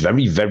seems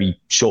very, very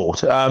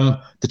short.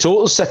 The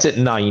total's set at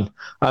 9.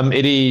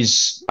 It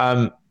is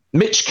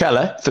Mitch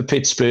Keller for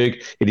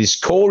Pittsburgh. It is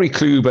Corey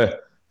Kluber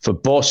for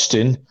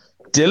Boston.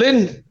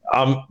 Dylan,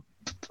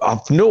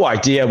 I've no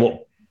idea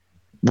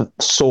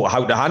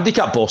how to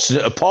handicap Boston,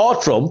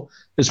 apart from,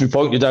 as we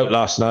pointed out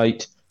last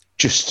night,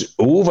 just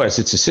overs.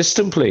 It's a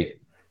system play.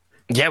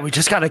 Yeah, we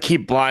just got to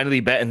keep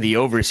blindly betting the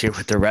overs here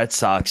with the Red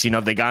Sox. You know,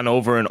 they've gone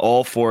over in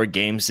all 4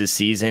 games this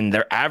season.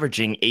 They're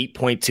averaging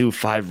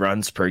 8.25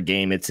 runs per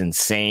game. It's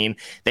insane.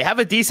 They have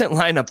a decent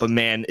lineup, but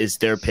man, is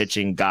their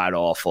pitching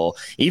god-awful.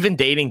 Even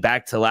dating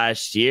back to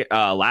last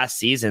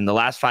season, the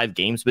last 5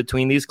 games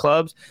between these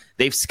clubs,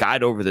 they've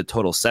skied over the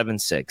total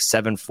 7-6,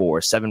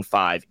 7-4,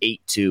 7-5,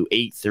 8-2,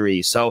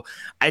 8-3. So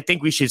I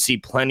think we should see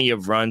plenty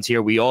of runs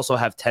here. We also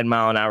have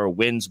 10-mile-an-hour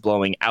winds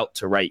blowing out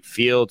to right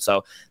field,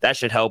 so that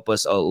should help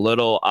us a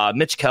little.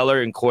 Mitch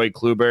Keller and Corey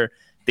Kluber,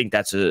 I think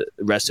that's a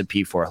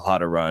recipe for a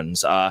lot of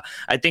runs. I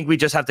think we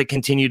just have to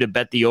continue to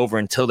bet the over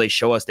until they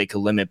show us they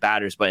can limit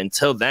batters. But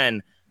until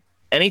then,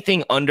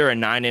 anything under a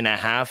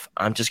 9.5,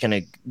 I'm just going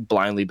to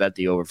blindly bet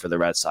the over for the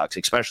Red Sox,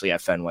 especially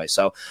at Fenway.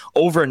 So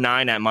over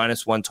 9 at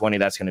minus 120,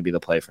 that's going to be the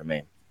play for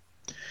me.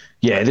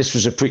 Yeah, this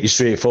was a pretty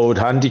straightforward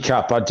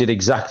handicap. I did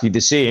exactly the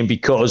same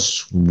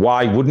because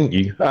why wouldn't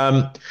you?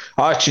 I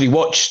actually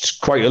watched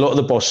quite a lot of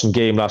the Boston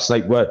game last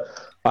night where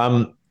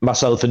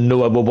myself and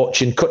Noah were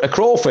watching Cutter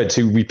Crawford,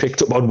 who we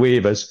picked up on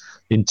waivers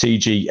in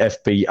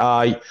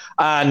TGFBI.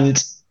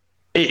 And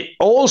it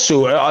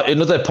also,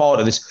 another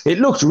part of this, it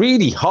looked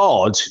really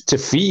hard to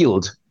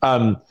field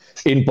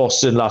in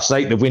Boston last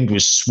night. The wind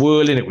was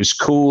swirling. It was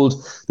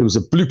cold. There was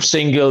a bloop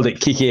single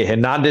that Kike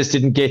Hernandez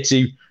didn't get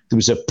to. There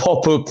was a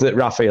pop-up that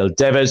Rafael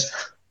Devers.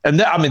 And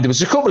there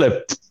was a couple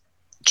of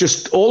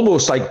just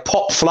almost like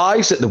pop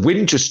flies that the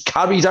wind just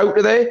carried out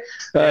of there.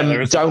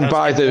 Down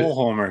by the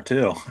homer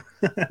too.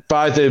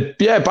 by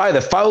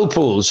the foul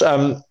poles.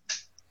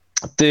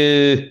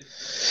 It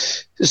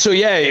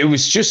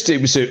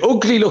was an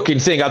ugly looking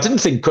thing. I didn't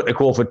think Cutter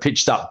Crawford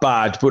pitched that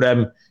bad,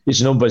 but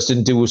his numbers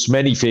didn't do us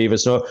many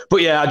favours. No,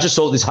 but yeah, I just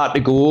thought this had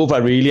to go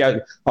over. Really, I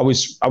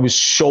was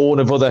shorn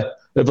of other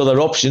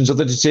options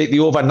other to take the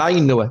over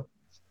 9. Noah.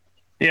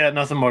 Yeah,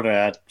 nothing more to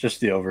add. Just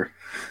the over.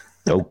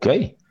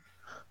 Okay.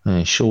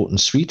 Short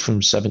and sweet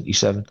from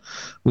 77.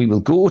 We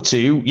will go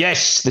to,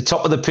 the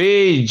top of the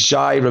page.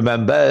 I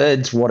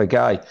remembered. What a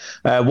guy.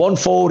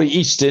 1:40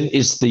 Eastern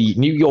is the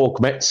New York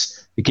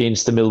Mets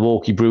against the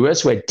Milwaukee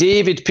Brewers, where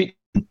David Pitt,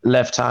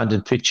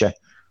 left-handed pitcher,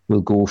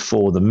 will go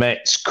for the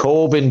Mets.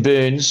 Corbin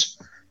Burns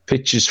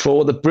pitches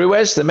for the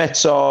Brewers. The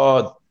Mets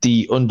are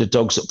the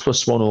underdogs at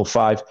plus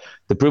 105.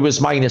 The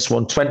Brewers minus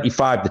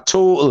 125. The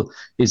total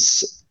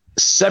is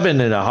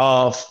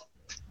 7.5.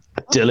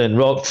 Dylan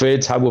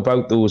Rockford, how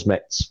about those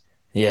Mets?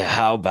 Yeah,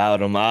 how about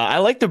them? I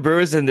like the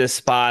Brewers in this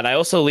spot. I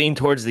also lean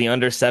towards the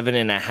under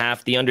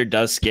 7.5. The under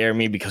does scare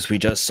me because we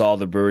just saw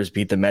the Brewers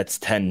beat the Mets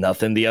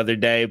 10-0 the other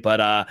day. But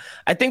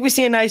I think we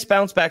see a nice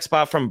bounce back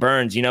spot from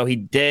Burns. You know, he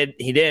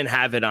didn't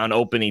have it on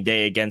opening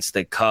day against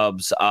the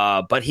Cubs,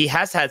 but he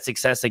has had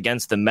success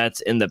against the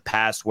Mets in the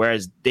past.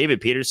 Whereas David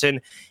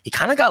Peterson, he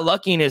kind of got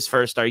lucky in his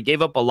first start. He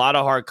gave up a lot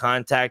of hard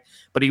contact,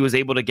 but he was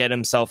able to get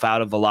himself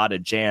out of a lot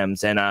of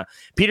jams. And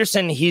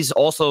Peterson, he's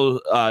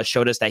also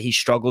showed us that he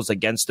struggles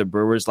against the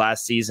Brewers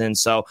last season.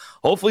 So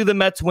hopefully the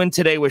Mets win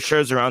today with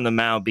Scherzer on the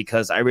mound,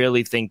 because I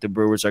really think the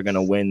Brewers are going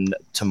to win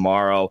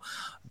tomorrow.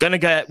 Going to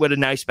get with a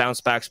nice bounce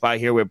back spot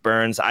here with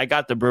Burns. I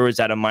got the Brewers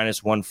at a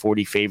minus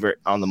 140 favorite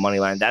on the money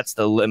line. That's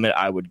the limit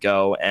I would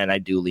go, and I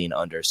do lean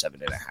under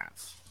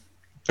 7.5.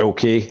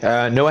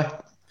 Okay.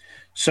 Noah?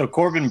 So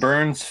Corbin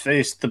Burns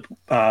faced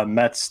the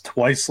Mets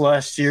twice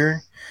last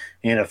year.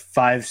 He had a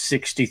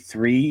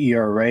 5.63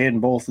 ERA in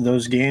both of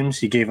those games.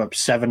 He gave up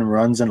 7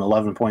 runs in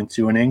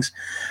 11.2 innings.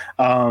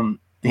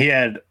 He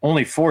had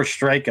only 4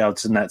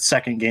 strikeouts in that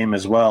second game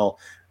as well.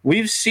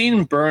 We've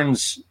seen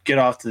Burns get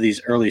off to these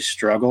early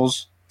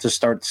struggles to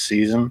start the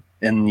season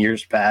in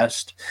years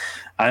past.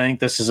 I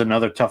think this is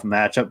another tough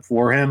matchup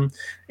for him,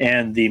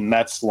 and the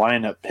Mets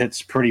lineup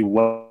hits pretty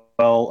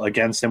well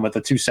against him with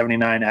a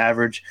 279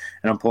 average.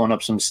 And I'm pulling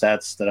up some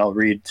stats that I'll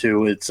read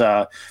too. It's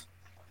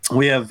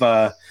we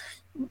have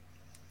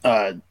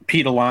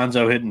Pete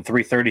Alonso hitting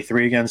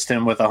 333 against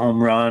him with a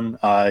home run.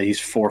 He's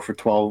 4 for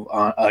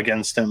 12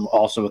 against him,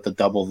 also with a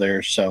double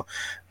there. So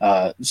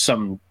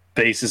some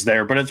bases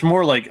there, but it's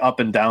more like up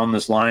and down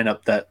this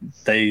lineup that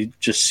they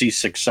just see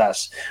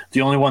success.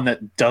 The only one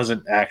that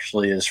doesn't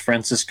actually is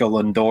Francisco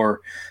Lindor,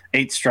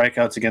 8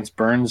 strikeouts against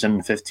Burns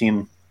and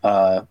 15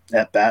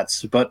 at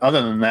bats. But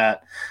other than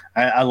that,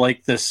 I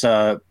like this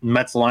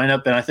Mets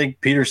lineup, and I think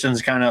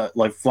Peterson's kind of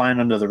like flying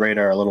under the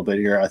radar a little bit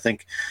here. I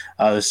think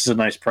this is a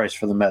nice price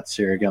for the Mets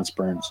here against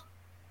Burns.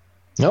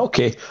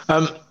 Okay.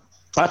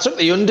 I took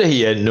the under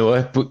here,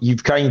 Noah, but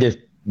you've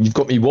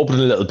got me wobbling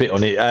a little bit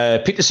on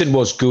it. Peterson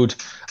was good,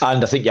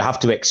 and I think you have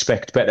to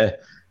expect better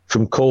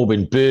from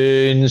Corbin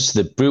Burns.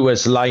 The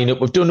Brewers lineup,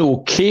 we've done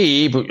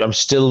okay, but I'm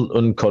still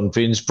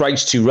unconvinced.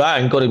 Bryce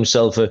Turan got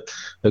himself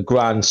a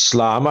grand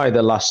slam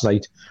either last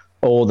night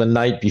or the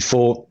night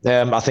before.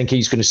 I think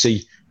he's going to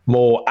see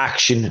more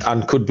action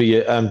and could be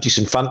a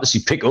decent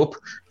fantasy pickup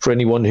for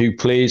anyone who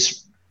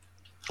plays.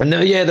 And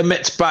the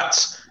Mets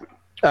bats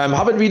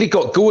haven't really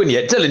got going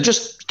yet. Dylan,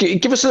 just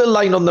give us a little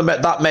line on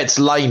that Mets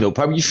lineup.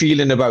 How are you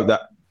feeling about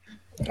that?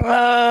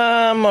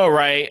 I'm all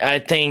right. I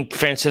think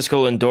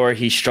Francisco Lindor,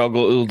 he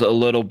struggled a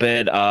little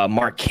bit.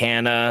 Mark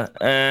Canha,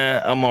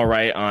 I'm all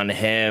right on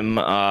him.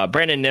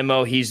 Brandon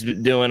Nimmo, he's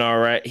doing all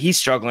right. He's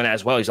struggling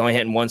as well. He's only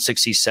hitting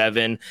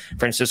 167.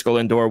 Francisco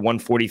Lindor,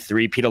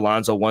 143. Pete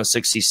Alonso,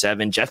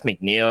 167. Jeff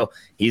McNeil,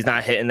 he's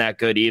not hitting that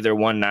good either,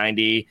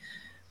 190.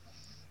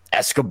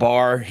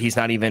 Escobar, he's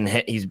not even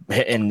he's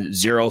hitting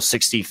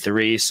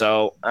 0.63.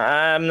 So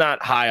I'm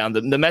not high on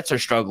them. The Mets are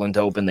struggling to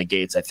open the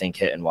gates, I think,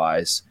 hitting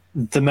wise.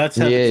 The Mets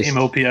have a team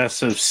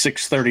OPS of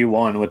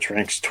 631, which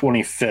ranks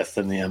 25th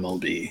in the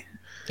MLB.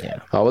 Yeah.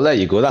 Oh, well, there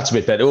you go. That's a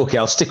bit better. Okay,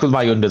 I'll stick with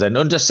my under then.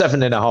 Under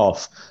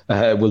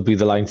 7.5 will be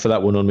the line for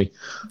that one on me.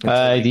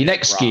 The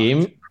next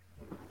game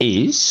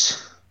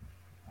is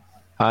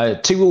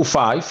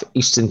 2:05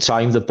 Eastern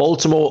Time. The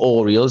Baltimore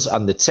Orioles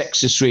and the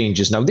Texas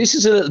Rangers. Now, this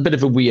is a little bit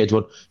of a weird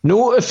one.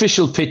 No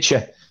official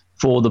pitcher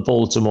for the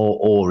Baltimore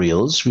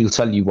Orioles. We'll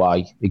tell you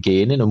why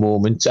again in a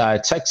moment.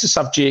 Texas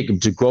have Jacob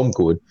deGrom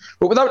going.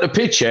 But without a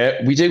pitcher,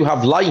 we do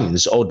have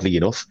lines, oddly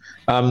enough.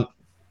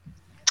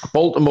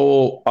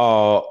 Baltimore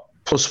are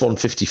plus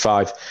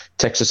 155.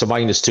 Texas are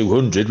minus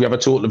 200. We have a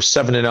total of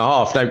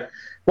 7.5. Now,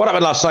 what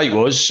happened last night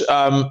was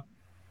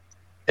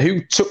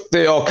who took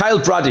Kyle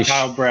Bradish.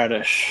 Kyle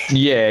Bradish.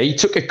 Yeah, he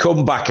took a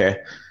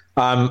comebacker.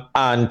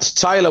 And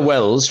Tyler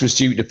Wells was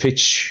due to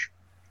pitch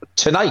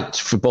tonight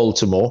for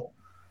Baltimore.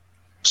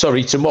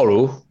 Sorry,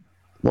 tomorrow.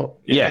 Well,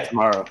 yeah.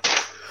 Tomorrow.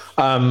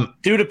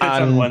 Due to pitch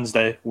on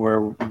Wednesday,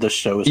 where the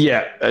show is.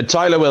 Yeah,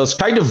 Tyler Wells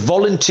kind of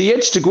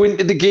volunteered to go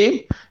into the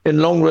game in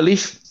long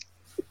relief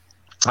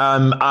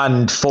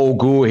and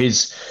forego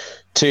his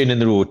turn in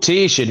the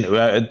rotation.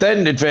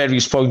 Then at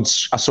various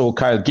points, I saw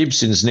Kyle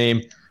Gibson's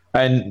name,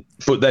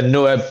 but then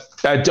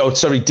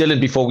Dylan,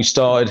 before we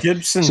started.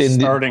 Gibson's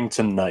starting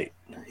tonight.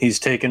 He's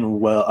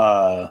taken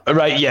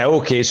right, yeah,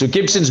 okay. So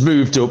Gibson's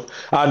moved up,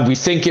 and we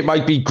think it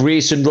might be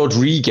Grayson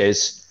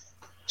Rodriguez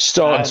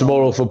starting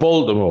tomorrow for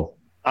Baltimore.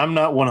 I'm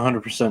not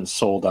 100%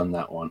 sold on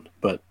that one,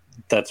 but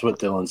that's what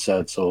Dylan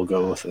said, so we'll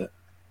go with it.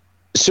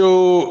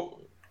 So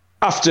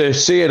after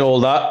saying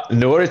all that,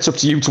 Noah, it's up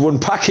to you to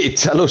unpack it.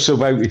 Tell us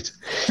about it.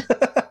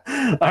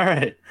 All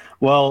right.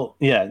 Well,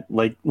 yeah,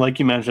 like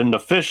you mentioned,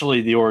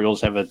 officially the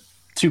Orioles have a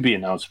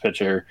to-be-announced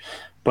pitcher,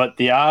 but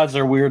the odds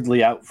are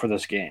weirdly out for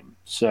this game.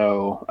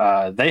 So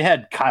they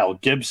had Kyle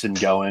Gibson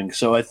going.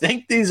 So I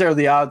think these are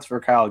the odds for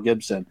Kyle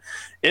Gibson.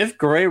 If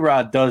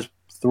Grayrod does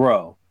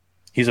throw,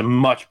 he's a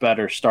much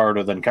better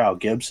starter than Kyle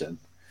Gibson.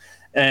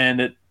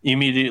 And it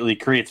immediately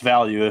creates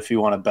value if you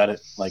want to bet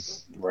it like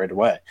right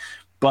away.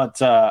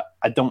 But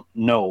I don't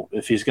know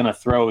if he's going to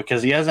throw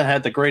because he hasn't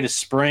had the greatest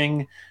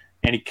spring,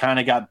 and he kind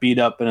of got beat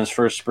up in his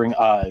first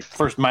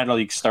minor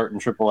league start in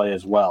AAA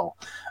as well.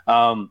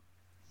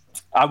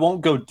 I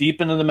won't go deep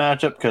into the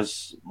matchup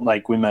because,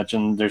 like we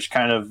mentioned, there's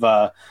kind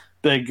of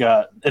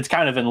it's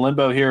kind of in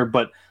limbo here,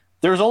 but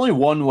there's only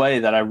one way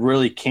that I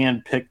really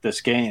can pick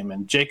this game.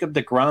 And Jacob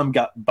deGrom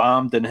got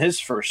bombed in his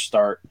first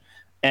start,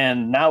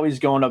 and now he's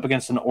going up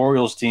against an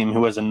Orioles team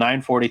who has a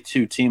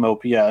 942 team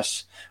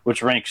OPS,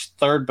 which ranks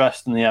third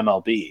best in the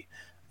MLB.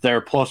 They're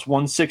plus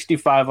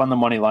 165 on the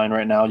money line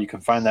right now. You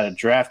can find that at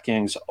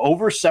DraftKings.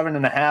 Over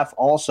 7.5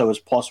 also is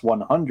plus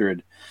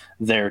 100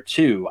 there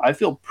too. I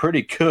feel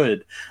pretty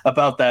good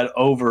about that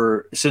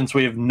over since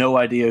we have no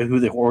idea who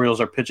the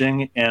Orioles are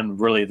pitching, and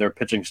really their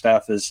pitching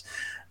staff is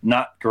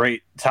not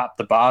great top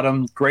to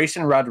bottom.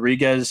 Grayson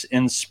Rodriguez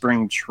in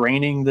spring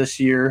training this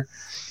year,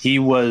 he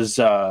was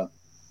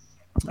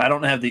I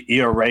don't have the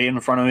ERA in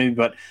front of me,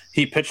 but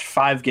he pitched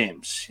 5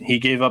 games. He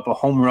gave up a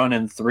home run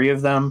in 3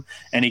 of them,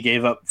 and he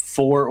gave up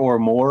 4 or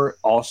more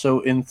also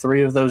in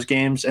 3 of those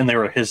games, and they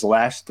were his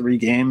last 3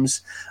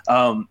 games.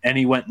 And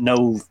he went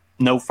no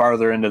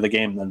farther into the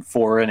game than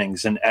 4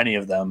 innings in any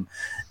of them.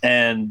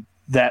 And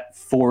that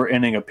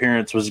 4-inning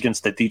appearance was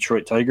against the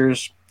Detroit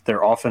Tigers.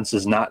 Their offense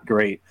is not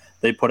great.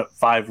 They put up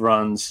 5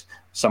 runs.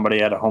 Somebody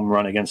had a home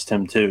run against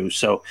him too.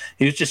 So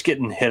he was just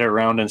getting hit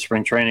around in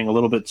spring training a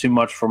little bit too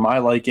much for my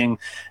liking.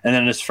 And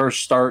then his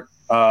first start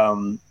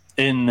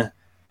in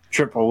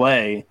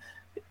AAA,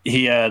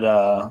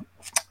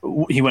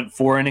 he went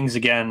 4 innings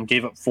again,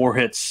 gave up 4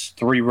 hits,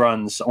 3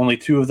 runs. Only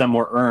 2 of them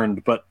were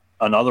earned, but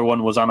another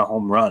one was on a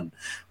home run.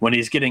 When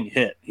he's getting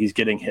hit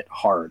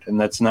hard, and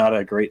that's not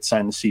a great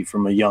sign to see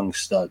from a young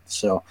stud.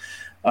 So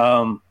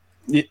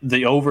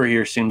the over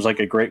here seems like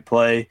a great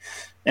play.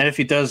 And if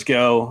he does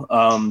go,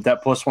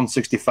 that plus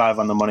 165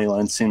 on the money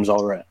line seems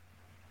all right.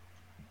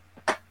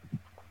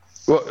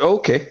 Well,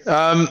 okay.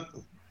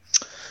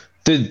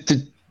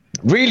 The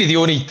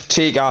only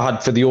take I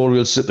had for the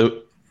Orioles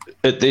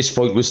at this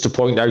point was to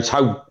point out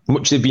how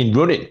much they've been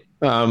running.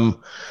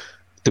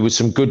 There was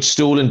some good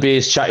stolen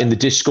base chat in the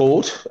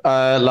Discord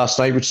last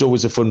night, which is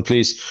always a fun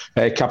place.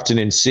 Captain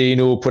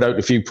Encino put out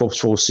a few props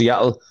for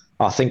Seattle.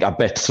 I think I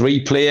bet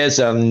 3 players,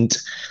 and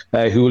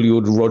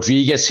Julio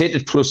Rodriguez hit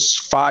at plus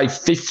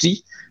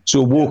 550.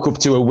 So woke up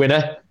to a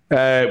winner,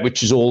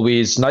 which is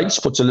always nice.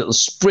 Puts a little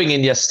spring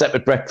in your step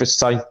at breakfast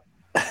time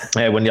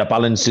when your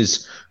balance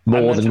is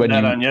more than when you...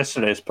 on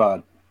yesterday's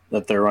pod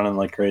that they're running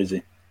like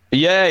crazy.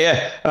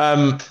 Yeah.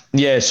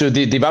 So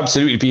they've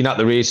absolutely been at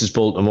the races,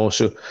 Baltimore.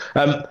 So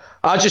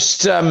I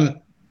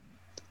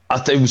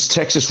think it was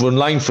Texas run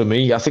line for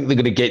me. I think they're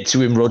going to get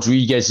to him.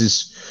 Rodriguez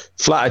is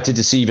flattered to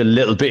deceive a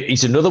little bit.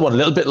 He's another one, a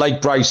little bit like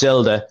Bryce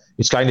Elder.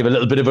 It's kind of a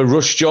little bit of a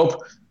rush job.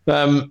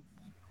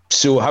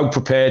 So how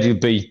prepared he'll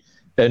be,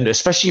 and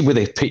especially with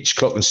a pitch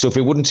clock and stuff,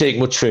 it wouldn't take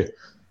much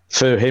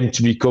for him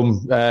to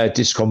become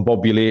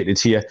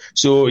discombobulated here.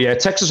 So yeah,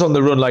 Texas on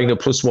the run line at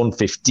plus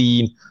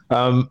 115.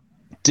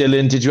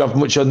 Dylan, did you have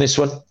much on this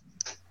one?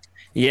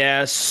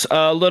 Yes,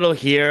 a little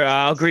here.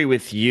 I'll agree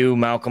with you,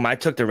 Malcolm. I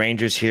took the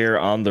Rangers here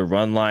on the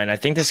run line. I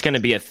think this is going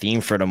to be a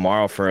theme for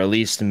tomorrow for at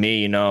least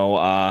me.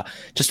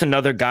 Just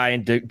another guy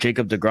in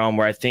Jacob deGrom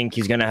where I think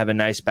he's going to have a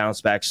nice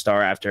bounce back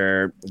start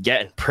after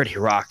getting pretty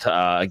rocked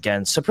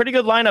against a pretty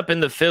good lineup in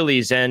the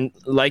Phillies. And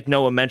like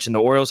Noah mentioned,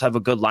 the Orioles have a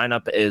good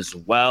lineup as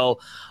well.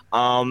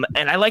 And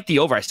I like the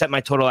over. I set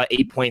my total at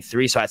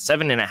 8.3, so at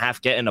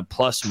 7.5 getting a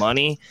plus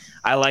money.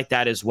 I like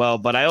that as well.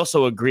 But I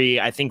also agree.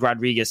 I think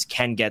Rodriguez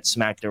can get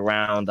smacked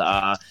around.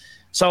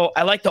 So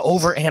I like the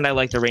over, and I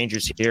like the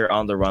Rangers here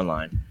on the run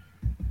line.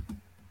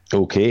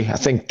 Okay, I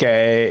think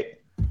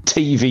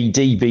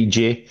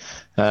TVDBJ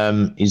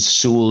is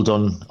sold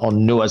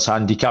on Noah's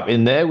handicap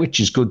in there, which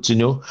is good to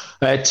know.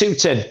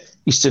 2:10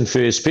 Eastern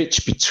first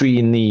pitch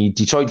between the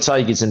Detroit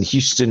Tigers and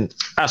Houston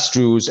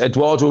Astros.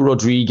 Eduardo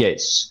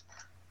Rodriguez,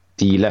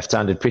 the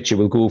left-handed pitcher,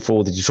 will go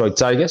for the Detroit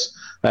Tigers.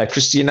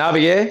 Christian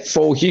Javier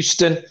for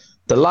Houston.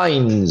 The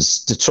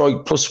lines,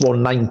 Detroit plus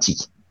 190.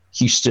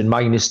 Houston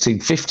minus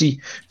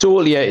 250.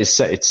 Total here is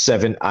set at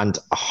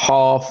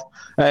 7.5.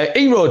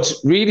 Erod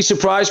really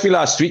surprised me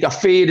last week. I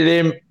faded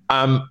him,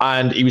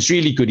 and he was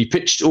really good. He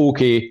pitched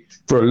okay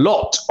for a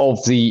lot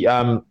of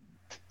that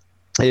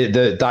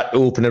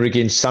opener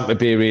against Tampa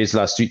Bay Rays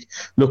last week.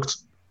 Looked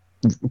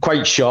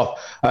quite sharp.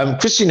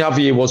 Christian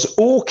Javier was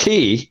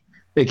okay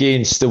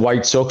against the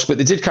White Sox, but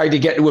they did kind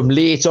of get to him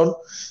late on.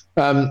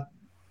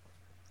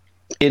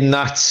 In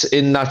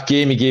that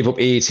game, he gave up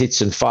 8 hits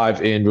and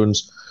 5 earned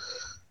runs.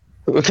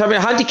 I mean, a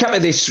handicap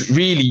of this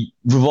really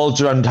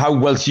revolves around how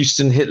well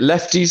Houston hit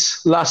lefties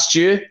last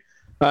year,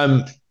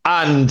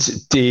 and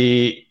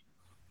they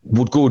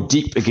would go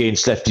deep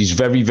against lefties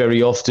very,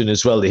 very often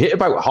as well. They hit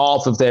about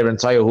half of their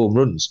entire home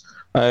runs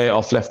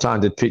off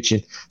left-handed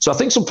pitching. So I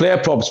think some player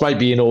props might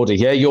be in order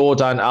here.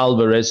 Yordan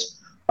Alvarez,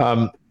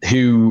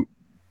 who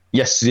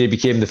yesterday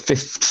became the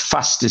 5th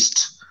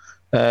fastest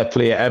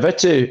player ever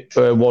to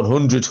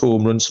 100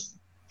 home runs.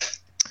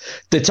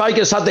 The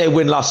Tigers had their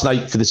win last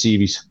night for the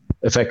series,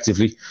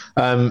 effectively.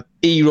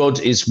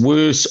 Erod is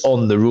worse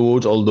on the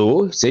road,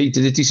 although he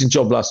did a decent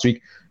job last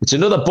week. It's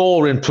another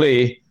boring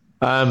play,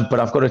 but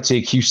I've got to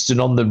take Houston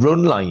on the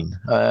run line.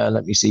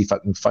 Let me see if I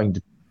can find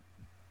it.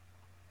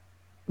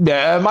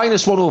 Yeah,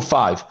 minus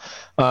 105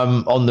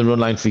 on the run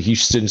line for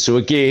Houston. So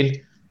again,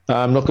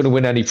 I'm not going to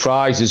win any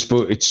prizes,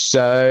 but it's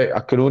I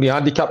can only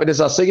handicap it as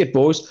I say it,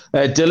 boys.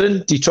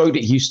 Dylan, Detroit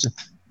at Houston.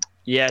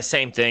 Yeah,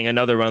 same thing.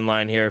 Another run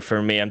line here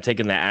for me. I'm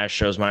taking the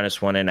Astros minus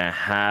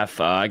 1.5.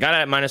 I got it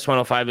at minus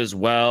 105 as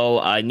well.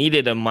 I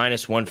needed a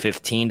minus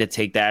 115 to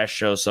take the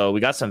Astros, so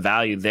we got some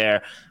value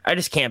there. I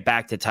just can't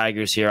back the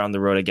Tigers here on the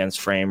road against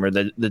Framer.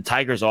 The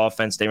Tigers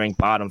offense, they rank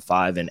bottom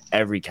 5 in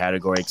every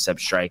category except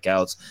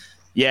strikeouts.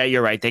 Yeah,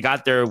 you're right. They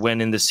got their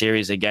win in the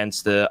series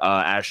against the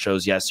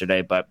Astros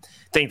yesterday, but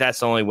I think that's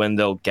the only win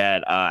they'll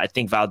get. I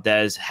think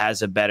Valdez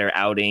has a better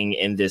outing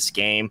in this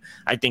game.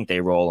 I think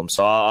they roll them,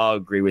 so I'll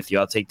agree with you.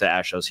 I'll take the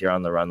Astros here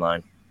on the run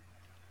line.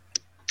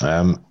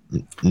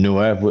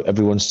 Noah,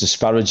 everyone's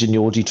disparaging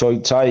your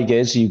Detroit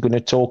Tigers. Are you going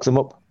to talk them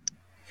up?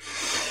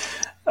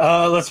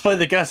 Let's play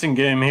the guessing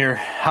game here.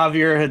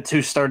 Javier had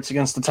 2 starts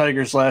against the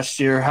Tigers last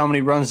year. How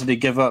many runs did he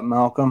give up,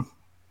 Malcolm?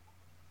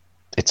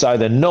 It's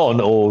either none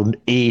or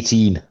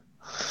 18.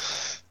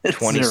 It's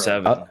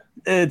 27. 0.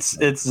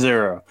 It's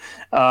 0.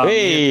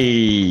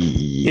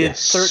 He had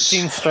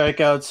 13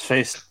 strikeouts,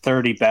 faced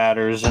 30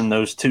 batters in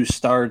those 2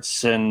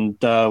 starts, and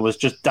was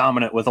just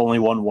dominant with only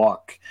 1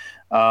 walk.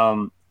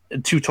 2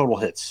 total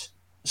hits.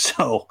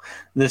 So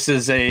this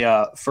is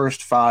a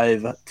first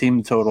 5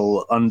 team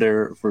total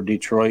under for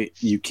Detroit.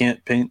 You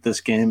can't paint this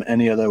game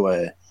any other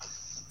way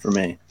for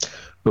me.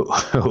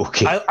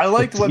 Okay. I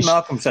liked what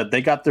Malcolm said.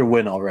 They got their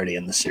win already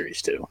in the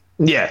series too.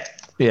 Yeah.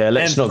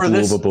 Let's not go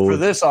overboard. For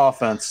this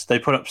offense, they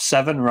put up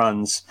 7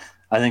 runs.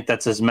 I think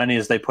that's as many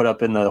as they put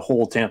up in the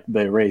whole Tampa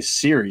Bay Rays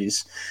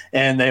series,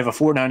 and they have a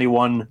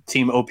 491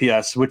 team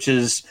OPS, which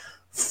is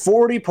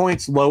 40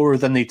 points lower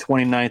than the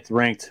 29th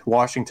ranked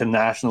Washington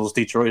Nationals.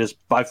 Detroit is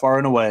by far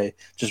and away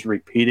just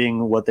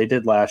repeating what they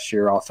did last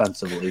year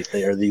offensively.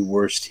 They are the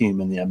worst team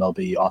in the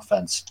MLB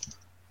offense.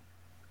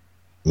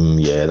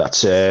 Yeah,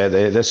 that's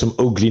there's some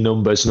ugly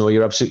numbers. No,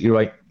 you're absolutely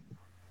right.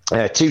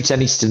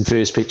 2:10 Eastern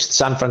first pitch. The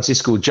San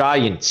Francisco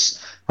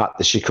Giants at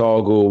the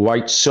Chicago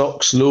White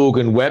Sox.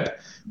 Logan Webb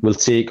will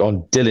take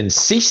on Dylan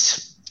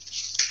Cease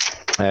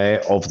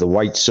of the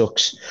White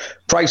Sox.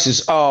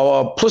 Prices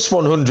are plus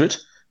 100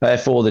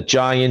 for the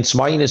Giants,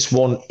 minus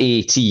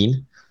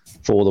 118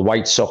 for the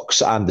White Sox,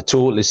 and the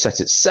total is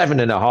set at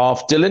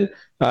 7.5. Dylan,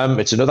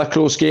 it's another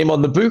close game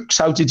on the books.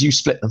 How did you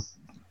split them?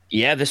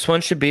 Yeah, this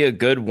one should be a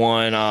good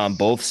one on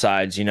both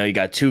sides. You know, you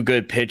got 2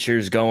 good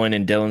pitchers going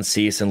in Dylan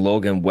Cease and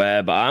Logan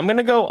Webb. I'm going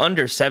to go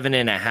under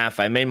 7.5.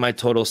 I made my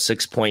total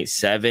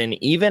 6.7.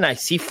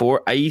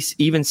 I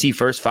even see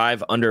first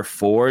 5 under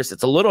 4s.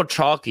 It's a little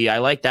chalky. I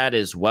like that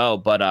as well.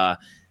 But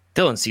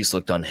Dylan Cease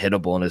looked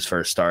unhittable in his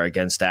first start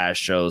against the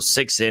Astros.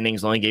 6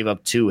 innings, only gave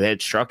up 2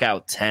 hits, struck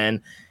out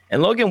 10.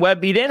 And Logan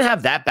Webb, he didn't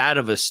have that bad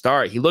of a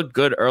start. He looked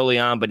good early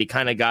on, but it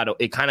kind of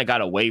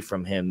got away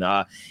from him.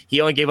 He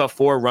only gave up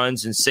 4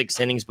 runs in 6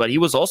 innings, but he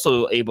was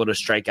also able to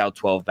strike out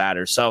 12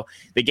 batters. So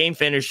the game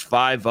finished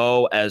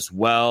 5-0 as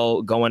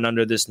well, going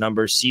under this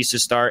number.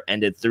 Cease's start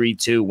ended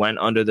 3-2, went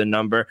under the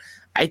number.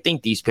 I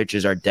think these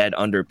pitchers are dead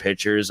under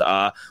pitchers.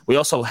 We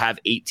also have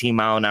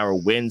 18-mile-an-hour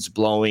winds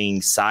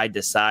blowing side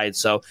to side,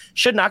 so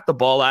should knock the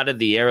ball out of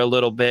the air a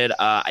little bit.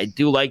 I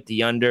do like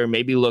the under.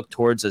 Maybe look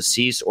towards a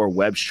Cease or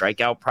Webb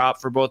strikeout prop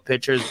for both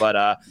pitchers, but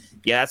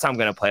yeah, that's how I'm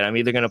going to play it. I'm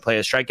either going to play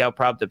a strikeout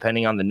prop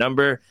depending on the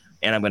number,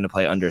 and I'm going to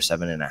play under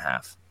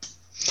 7.5.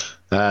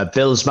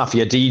 Bills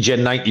Mafia DJ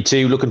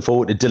 92. Looking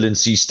forward to Dylan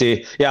Cease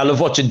Day. Yeah, I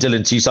love watching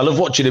Dylan Cease. I love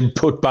watching him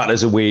put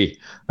batters away.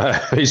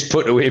 His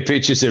put away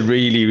pitches are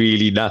really,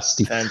 really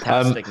nasty.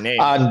 Fantastic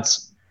name. And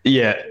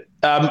yeah,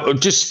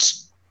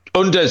 just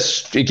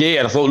unders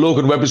again. I thought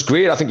Logan Webb was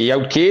great. I think he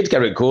out-K'd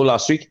Garrett Cole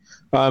last week.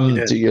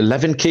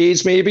 11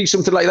 Ks maybe,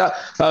 something like that.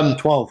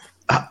 12.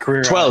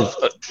 Career 12.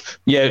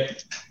 Yeah,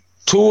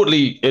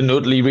 totally and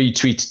utterly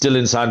retweet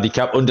Dylan's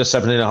handicap under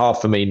 7.5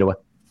 for me, Noah.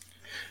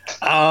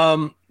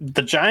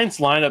 The Giants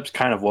lineup's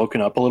kind of woken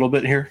up a little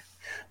bit here,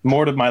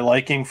 more to my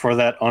liking for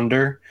that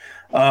under.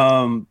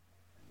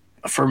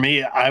 For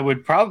me, I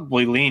would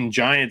probably lean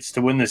Giants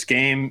to win this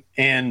game,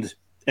 and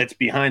it's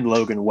behind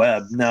Logan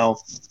Webb. Now,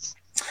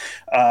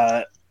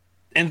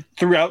 and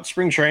throughout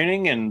spring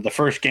training and the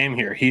first game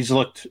here, he's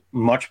looked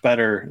much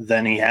better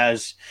than he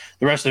has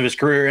the rest of his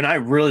career, and I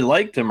really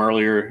liked him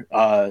earlier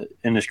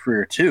in his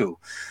career too.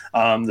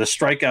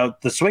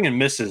 The swing and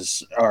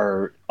misses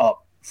are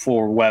up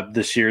for Webb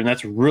this year, and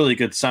that's a really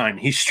good sign.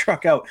 He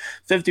struck out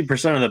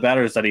 50% of the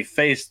batters that he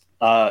faced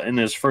in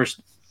his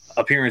first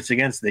appearance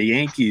against the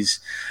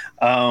Yankees.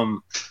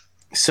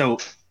 So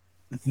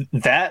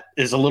that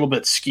is a little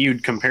bit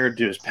skewed compared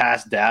to his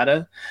past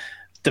data.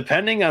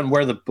 Depending on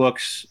where the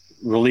books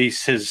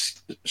release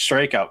his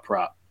strikeout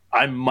prop,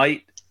 I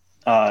might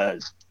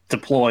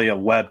deploy a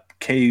Webb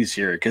K's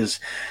here because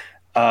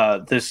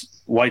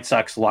this White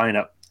Sox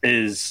lineup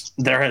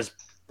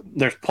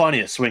there's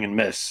plenty of swing and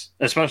miss,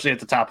 especially at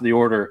the top of the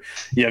order.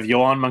 You have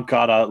Yohan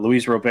Moncada,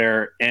 Luis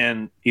Robert,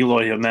 and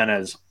Eloy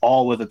Jimenez,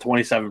 all with a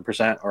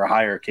 27% or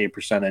higher K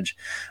percentage.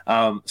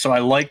 So I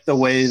like the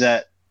way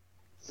that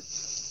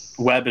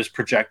Webb is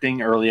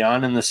projecting early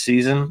on in the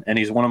season, and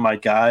he's one of my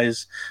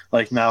guys.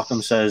 Like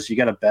Malcolm says, you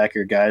got to back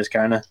your guys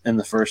kind of in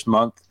the first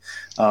month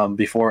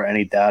before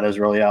any data is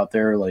really out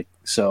there.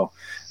 So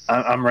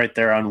I'm right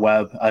there on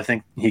Webb. I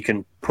think he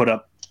can put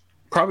up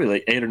probably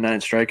like 8 or 9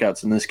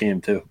 strikeouts in this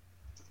game too.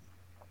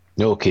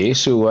 Okay,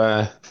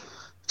 so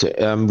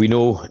we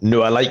know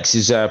Noah likes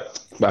his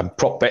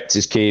prop bets,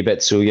 his K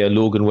bet. So yeah,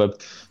 Logan Webb,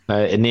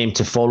 a name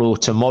to follow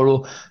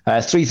tomorrow.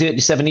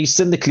 3:37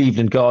 Eastern, the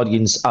Cleveland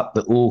Guardians at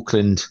the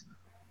Oakland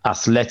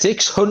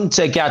Athletics.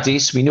 Hunter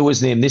Gaddis, we know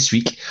his name this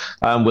week,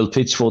 will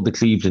pitch for the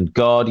Cleveland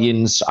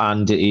Guardians,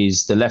 and it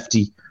is the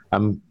lefty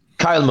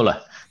Kyle Muller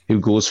who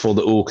goes for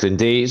the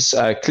Oakland A's.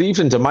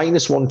 Cleveland are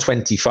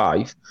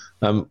 -125,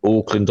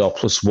 Oakland are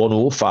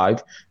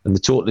 +105, and the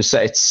total is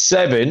set at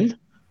 7.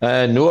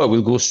 Noah,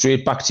 we'll go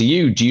straight back to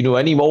you. Do you know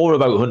any more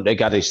about Hunter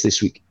Gaddis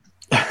this week?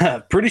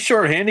 Pretty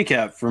short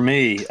handicap for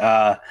me.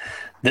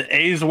 The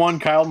A's won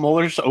Kyle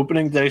Muller's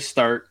opening day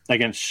start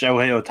against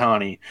Shohei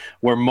Ohtani,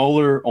 where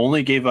Muller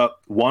only gave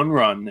up 1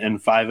 run in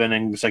 5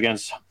 innings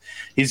against.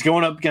 He's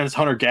going up against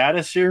Hunter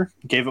Gaddis here.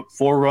 Gave up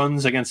 4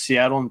 runs against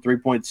Seattle in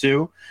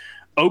 3.2.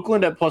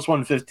 Oakland at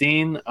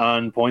 +115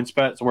 on points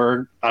bets,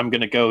 where I'm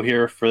going to go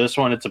here for this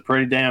one. It's a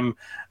pretty damn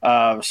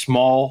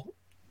small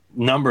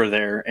number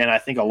there, and I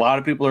think a lot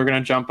of people are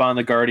going to jump on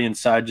the Guardians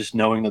side just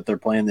knowing that they're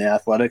playing the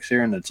Athletics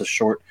here, and it's a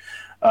short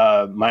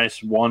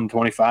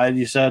 -125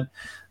 you said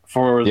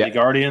for the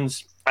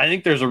Guardians. I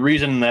think there's a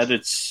reason that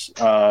it's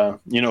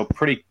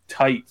pretty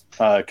tight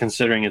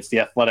considering it's the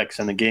Athletics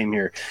in the game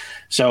here.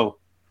 So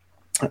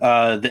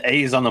the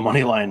A's on the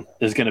money line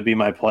is going to be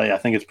my play. I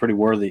think it's pretty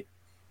worthy.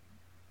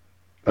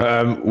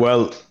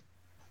 Well,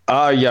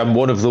 I am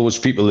one of those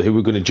people who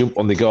were going to jump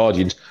on the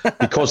Guardians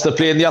because they're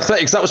playing the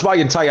Athletics. That was my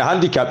entire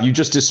handicap. You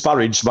just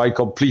disparaged my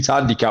complete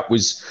handicap.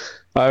 Was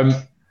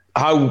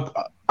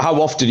how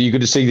often are you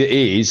going to see the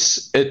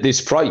A's at this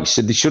price?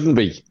 And they shouldn't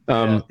be.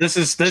 This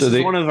is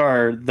one of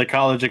the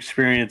college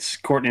experience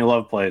Courtney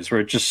Love plays where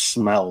it just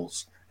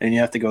smells. And you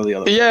have to go the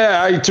other way.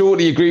 Yeah, I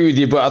totally agree with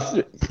you.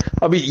 But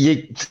I mean,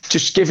 you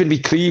just giving me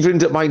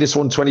Cleveland at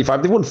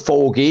 -125. They won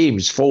 4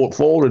 games,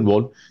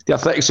 4-1. The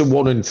Athletics are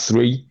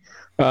 1-3.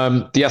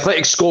 The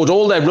Athletics scored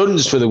all their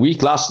runs for the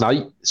week last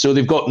night, so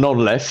they've got none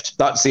left.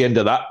 That's the end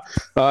of that.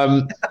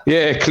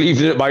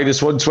 Cleveland at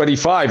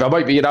 -125. I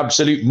might be an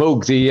absolute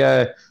mug.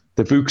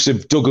 The books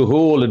have dug a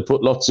hole and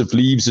put lots of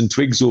leaves and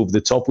twigs over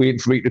the top, waiting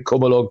for me to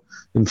come along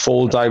and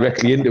fall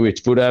directly into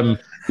it. But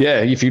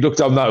if you look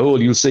down that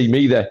hole, you'll see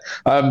me there.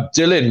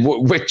 Dylan,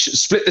 which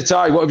split the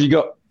tie? What have you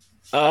got?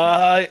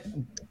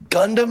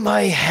 Gun to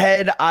my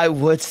head, I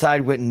would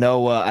side with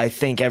Noah. I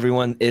think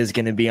everyone is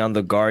going to be on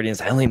the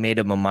Guardians. I only made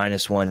them a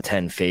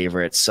 -110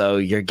 favorite, so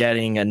you're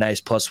getting a nice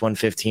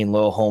 +115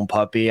 little home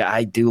puppy.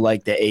 I do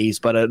like the A's,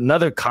 but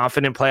another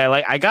confident play I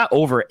like. I got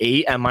over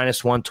 8 at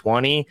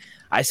 -120.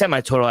 I set my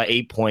total at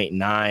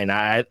 8.9.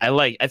 I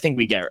think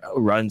we get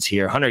runs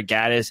here. Hunter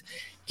Gaddis,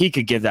 he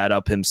could give that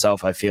up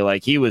himself. I feel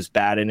like he was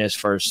bad in his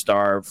first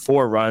start,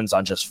 4 runs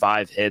on just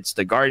 5 hits.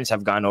 The Guardians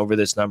have gone over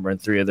this number in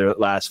 3 of their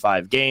last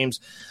 5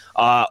 games.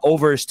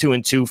 Over is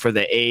 2-2 for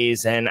the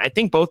A's, and I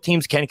think both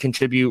teams can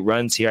contribute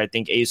runs here. I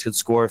think A's could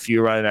score a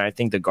few runs, and I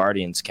think the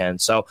Guardians can.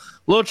 So a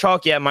little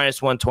chalky at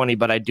 -120,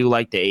 but I do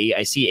like the 8.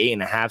 I see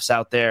 8.5s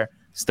out there.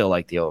 Still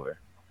like the over.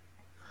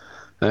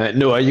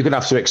 No, you're going to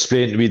have to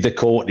explain to me the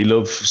Courtney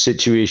Love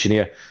situation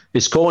here.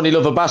 Is Courtney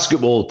Love a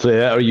basketball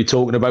player, or are you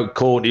talking about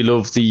Courtney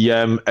Love, the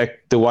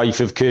wife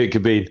of Kurt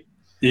Cobain?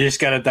 You just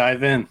got to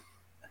dive in.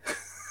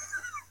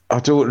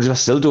 I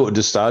still don't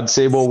understand.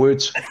 Say more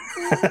words.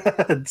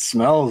 It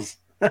smells.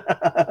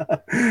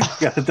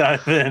 Got to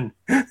dive in.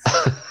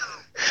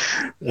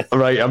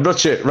 Right, I'm not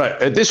sure. Right,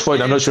 at this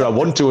point, I'm not sure I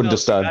want to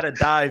understand. You got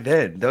to dive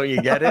in. Don't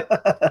you get it?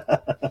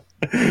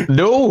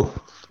 No.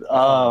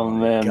 Oh,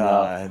 man.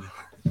 God.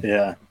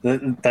 Yeah,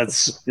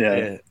 that's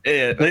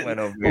It went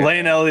over here.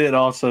 Lane Elliott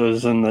also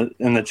is in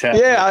the chat.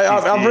 Yeah,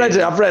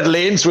 I've read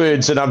Lane's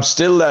words, and I'm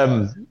still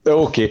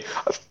okay.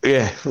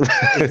 Yeah,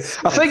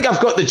 I think I've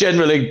got the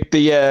general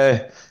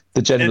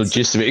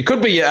gist of it. It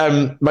could be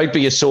might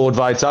be a sword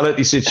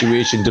vitality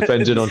situation,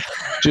 depending on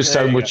just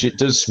how much it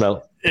does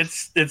smell.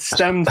 It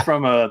stemmed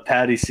from a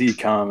Patty C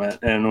comment,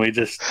 and we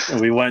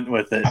went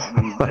with it.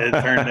 And it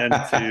turned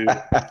into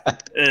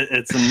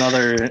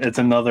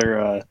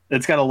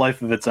it's got a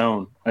life of its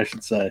own, I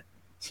should say.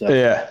 So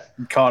yeah,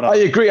 caught up. I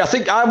agree. I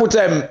think I would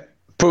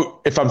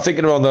if I'm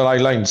thinking along the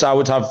lines, I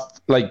would have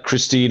like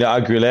Christina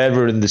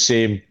Aguilera in the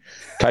same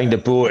kind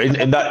of boat.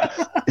 In that,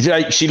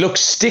 like, she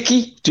looks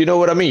sticky. Do you know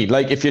what I mean?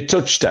 Like if you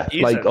touched her,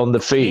 like on the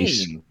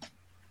face,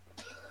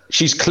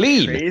 she's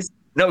clean. Crazy.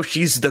 No,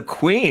 she's the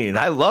queen.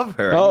 I love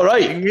her. All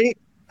right.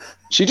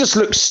 She just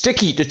looks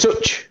sticky to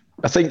touch.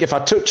 I think if I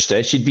touched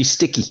her, she'd be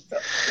sticky.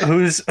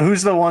 Who's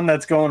the one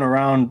that's going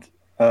around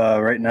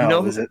right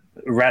now? Is it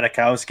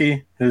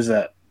Radikowski? Who's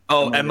that?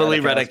 Oh, Emily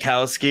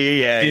Radikowski.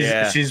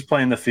 Yeah, she's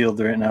playing the field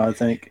right now, I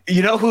think.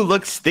 You know who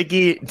looks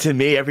sticky to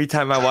me every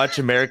time I watch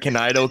American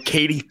Idol?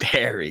 Katy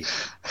Perry.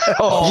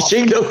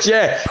 She looks,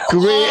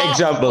 great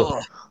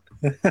example.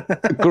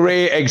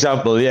 Great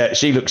example. Yeah,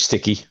 she looks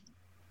sticky.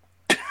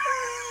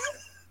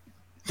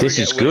 This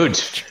is good.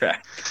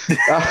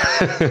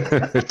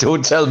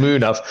 Don't tell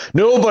Munaf.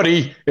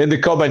 Nobody in the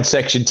comment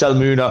section tell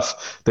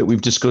Munaf that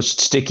we've discussed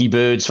sticky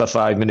birds for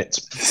 5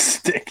 minutes.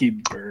 Sticky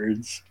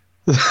birds.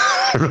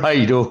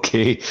 Right,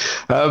 okay.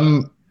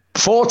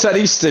 4:10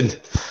 Eastern.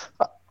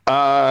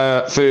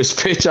 First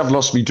pitch, I've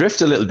lost my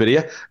drift a little bit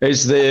here,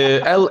 is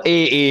the LA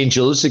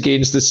Angels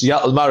against the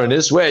Seattle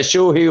Mariners, where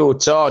Shohei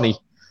Ohtani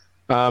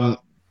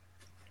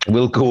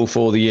will go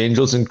for the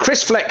Angels, and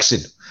Chris Flexen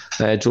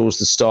draws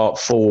the start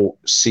for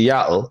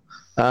Seattle.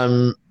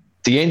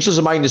 The Angels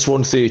are minus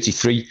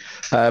 133.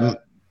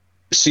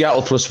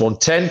 Seattle plus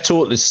 110.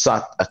 Total is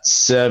sat at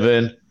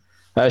 7.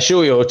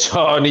 Shohei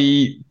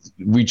Ohtani,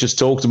 we just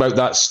talked about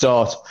that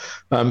start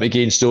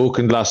against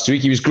Oakland last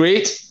week. He was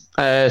great.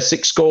 6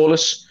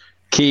 scoreless,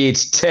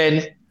 K'd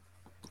 10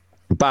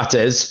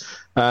 batters,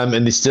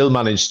 and they still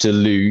managed to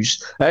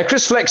lose.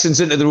 Chris Flexen's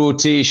into the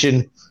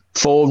rotation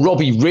for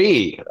Robbie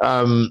Ray.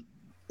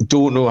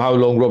 Don't know how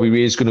long Robbie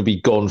Ray is going to be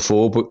gone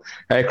for, but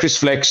Chris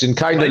Flexen,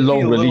 kind of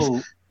long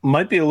relief.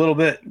 Might be a little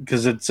bit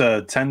because it's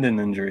a tendon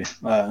injury.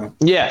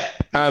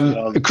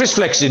 Chris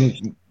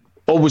Flexen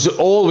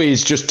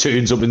always just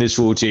turns up in this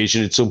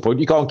rotation at some point.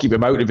 You can't keep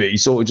him out of it.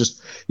 He's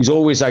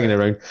always hanging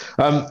around.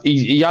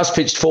 He has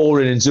pitched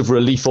 4 innings of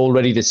relief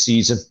already this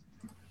season.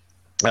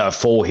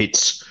 4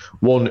 hits,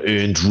 1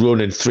 earned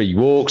run and 3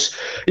 walks.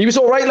 He was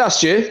all right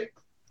last year.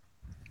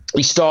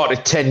 He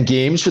started 10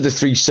 games with a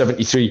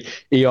 3.73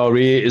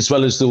 ERA, as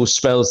well as those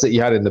spells that he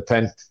had in the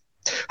pen.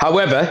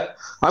 However,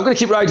 I'm going to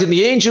keep riding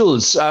the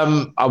Angels.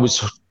 I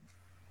was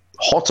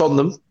hot on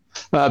them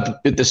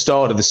at the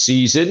start of the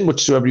season,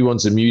 much to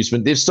everyone's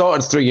amusement. They've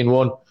started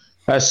 3-1.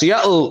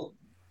 Seattle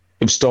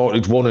have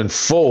started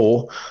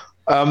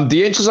 1-4.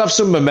 The Angels have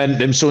some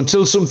momentum, so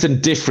until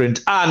something different,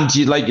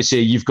 and like you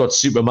say, you've got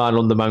Superman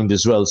on the mound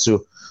as well.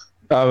 So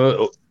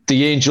the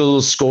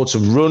Angels scored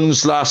some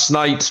runs last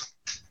night.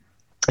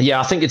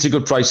 Yeah, I think it's a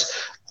good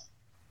price.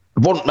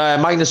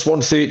 Minus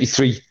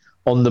 133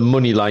 on the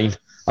money line.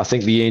 I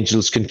think the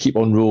Angels can keep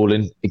on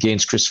rolling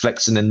against Chris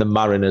Flexen and the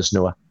Mariners,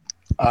 Noah.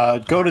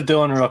 Go to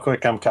Dylan real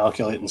quick. I'm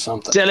calculating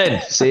something.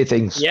 Dylan, say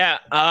things. Yeah,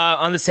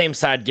 on the same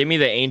side, give me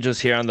the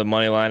Angels here on the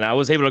money line. I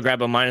was able to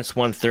grab a minus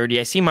 130.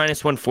 I see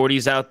minus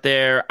 140s out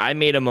there. I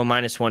made him a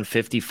minus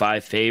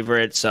 155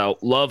 favorite. So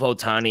love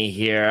Ohtani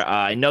here.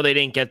 I know they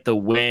didn't get the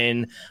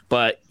win,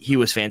 but he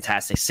was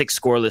fantastic. 6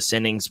 scoreless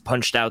innings,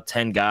 punched out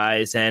 10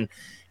 guys. And,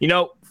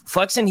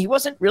 Flexen, he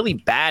wasn't really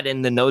bad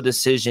in the no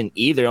decision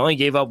either. Only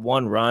gave up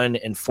 1 run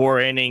in 4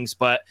 innings,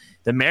 but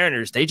the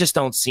Mariners, they just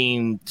don't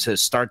seem to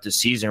start the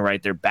season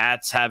right. Their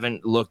bats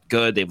haven't looked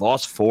good. They've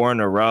lost 4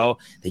 in a row.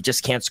 They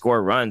just can't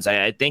score runs.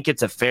 I think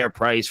it's a fair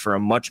price for a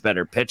much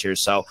better pitcher.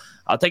 So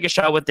I'll take a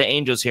shot with the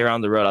Angels here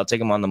on the road. I'll take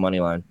them on the money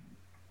line.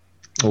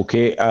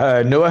 Okay.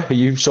 Noah, are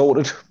you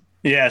sorted?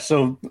 Yeah,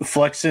 so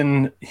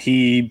Flexen,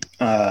 he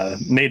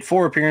made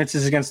 4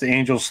 appearances against the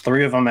Angels,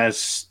 3 of them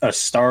as a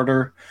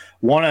starter,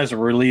 1 as a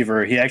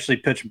reliever. He actually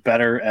pitched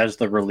better as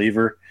the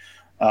reliever.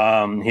 He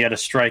had a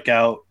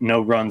strikeout,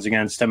 no runs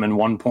against him, and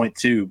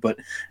 1.2. But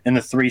in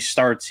the 3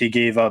 starts, he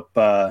gave up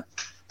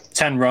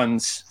 10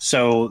 runs.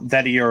 So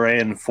that ERA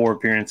in 4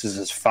 appearances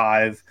is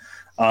 5.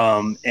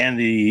 And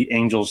the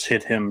Angels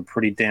hit him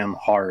pretty damn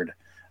hard.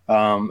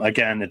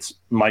 Again, it's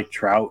Mike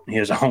Trout. He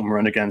has a home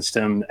run against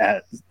him.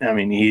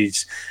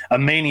 He's a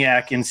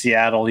maniac in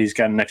Seattle. He's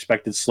got an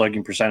expected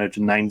slugging percentage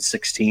of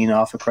 .916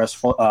 off of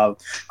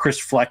Chris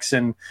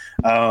Flexen.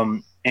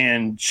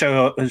 And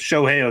Shohei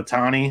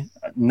Ohtani,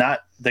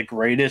 not the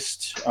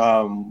greatest.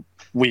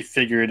 We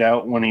figured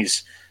out when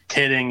he's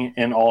hitting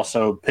and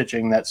also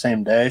pitching that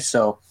same day.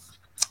 So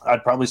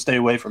I'd probably stay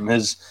away from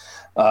his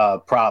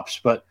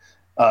props. But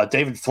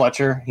David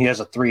Fletcher, he has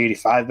a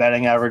 385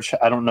 batting average.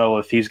 I don't know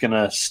if he's going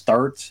to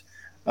start.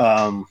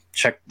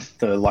 Check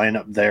the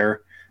lineup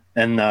there.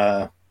 And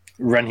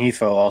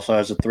Rengifo also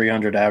has a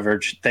 300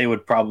 average. They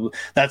would probably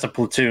 – that's a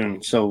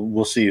platoon, so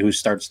we'll see who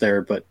starts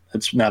there, but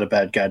it's not a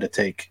bad guy to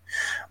take,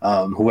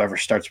 whoever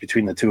starts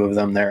between the 2 of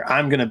them there.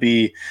 I'm going to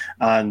be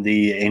on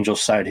the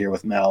Angels side here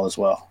with Mal as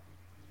well.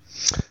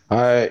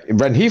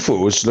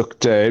 Renhefo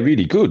looked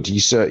really good.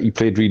 He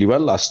played really well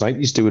last night.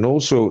 He's doing all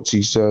sorts.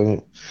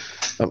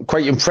 I'm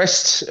quite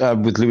impressed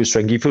with Luis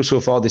Rengifo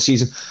so far this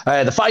season.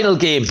 The final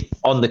game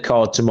on the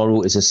card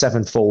tomorrow is a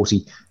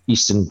 7:40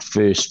 Eastern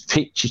first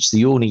pitch. It's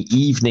the only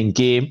evening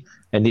game,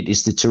 and it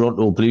is the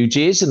Toronto Blue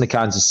Jays and the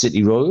Kansas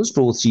City Royals.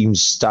 Both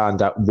teams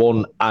stand at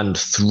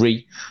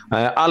 1-3.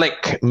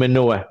 Alek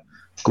Manoah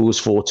goes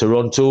for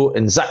Toronto,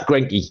 and Zach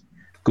Greinke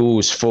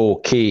goes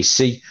for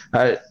KC.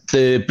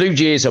 The Blue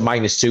Jays are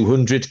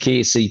 -200,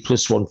 KC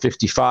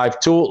 +155.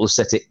 Total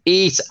set at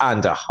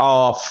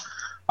 8.5.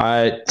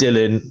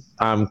 Dylan,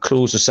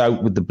 close us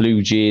out with the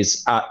Blue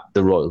Jays at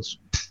the Royals.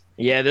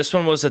 Yeah, this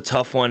one was a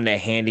tough one to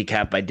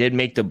handicap. I did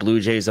make the Blue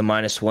Jays a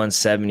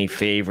 -170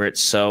 favorite,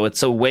 so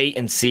it's a wait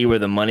and see where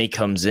the money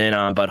comes in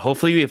on. But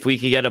hopefully, if we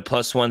could get a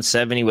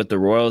 +170 with the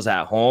Royals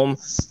at home,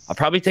 I'll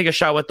probably take a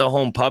shot with the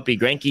home puppy.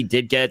 Greinke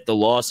did get the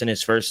loss in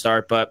his first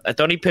start, but I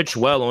thought he pitched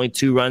well. Only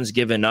 2 runs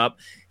given up.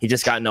 He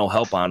just got no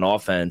help on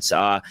offense.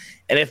 And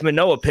if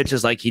Manoah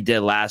pitches like he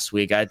did last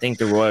week, I think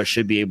the Royals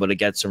should be able to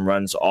get some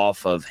runs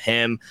off of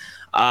him.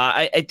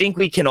 I think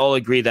we can all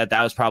agree that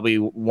was probably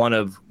one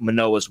of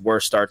Manoah's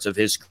worst starts of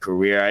his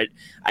career.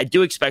 I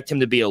do expect him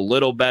to be a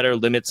little better,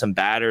 limit some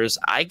batters.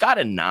 I got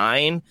a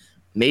 9.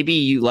 Maybe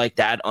you like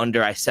that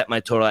under. I set my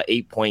total at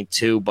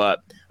 8.2, but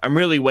I'm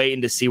really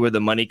waiting to see where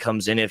the money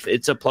comes in. If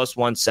it's a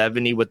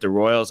 +170 with the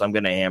Royals, I'm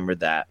going to hammer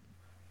that.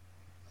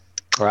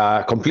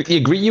 Completely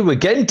agree you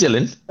again,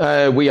 Dylan.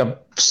 We are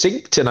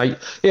synced tonight.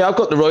 Yeah, I've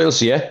got the Royals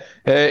here.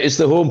 It's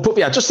the home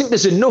puppy. I just think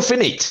there's enough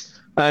in it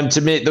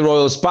to make the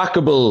Royals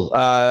backable.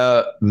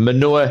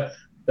 Manoah,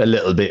 a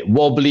little bit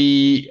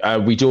wobbly.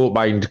 We don't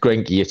mind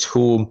Greinke at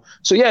home.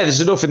 So, yeah,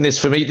 there's enough in this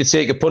for me to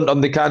take a punt on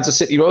the Kansas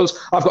City Royals.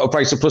 I've got a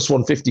price of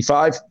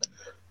 +155.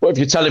 But if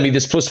you're telling me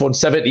this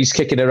 +170 is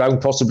kicking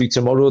around possibly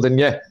tomorrow, then,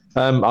 yeah,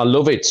 I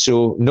love it.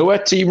 So,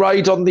 Noah,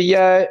 T-Ride on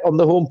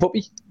the home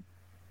puppy?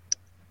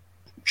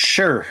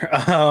 Sure.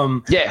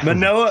 Yeah.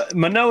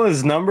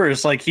 Manoah's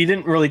numbers, like, he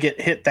didn't really get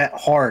hit that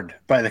hard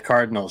by the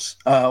Cardinals.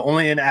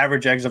 Only an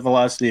average exit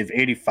velocity of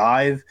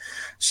 85.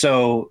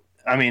 So,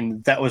 I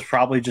mean, that was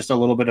probably just a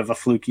little bit of a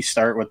fluky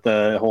start with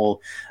the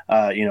whole,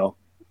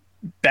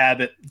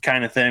 Babbitt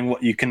kind of thing,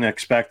 what you can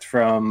expect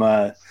from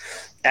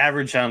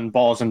average on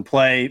balls in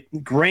play.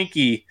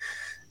 Greinke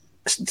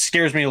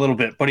scares me a little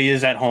bit, but he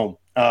is at home.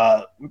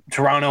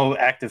 Toronto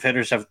active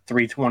hitters have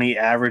 320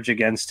 average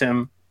against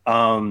him.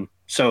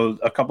 So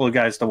a couple of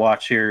guys to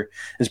watch here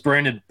is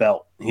Brandon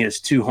Belt. He has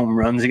 2 home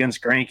runs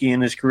against Greinke in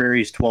his career.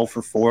 He's 12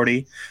 for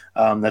 40.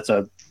 That's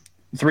a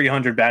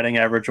 300 batting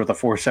average with a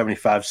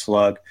 475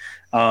 slug.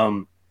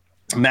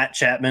 Matt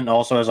Chapman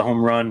also has a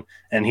home run,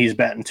 and he's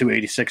batting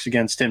 286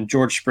 against him.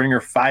 George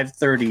Springer,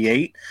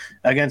 538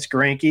 against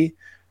Greinke.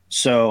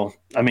 So,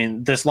 I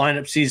mean, this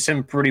lineup sees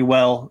him pretty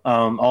well.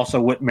 Also,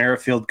 Whit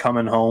Merrifield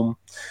coming home.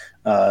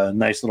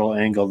 Nice little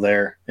angle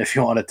there if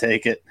you want to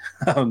take it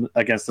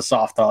against the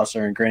soft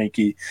tosser and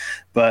Greinke.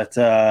 But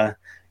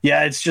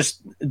yeah, it's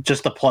just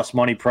the plus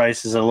money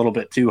price is a little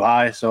bit too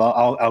high, so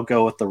I'll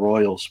go with the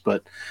Royals.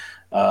 But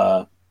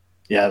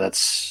yeah,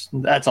 that's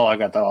all I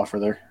got to offer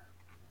there.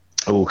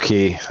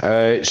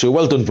 Okay, so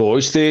well done,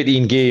 boys.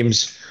 13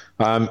 games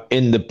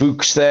in the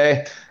books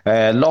there.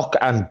 Lock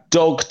and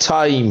dog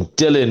time.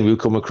 Dylan, we'll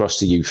come across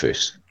to you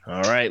first.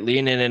 All right,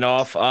 leaning it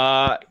off.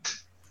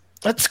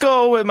 Let's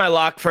go with my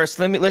lock first.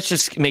 Let's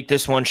just make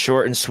this one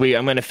short and sweet.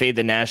 I'm going to fade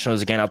the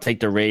Nationals again. I'll take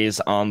the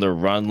Rays on the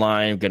run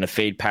line. I'm going to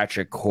fade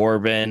Patrick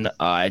Corbin.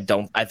 I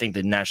think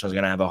the Nationals are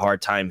going to have a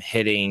hard time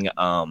hitting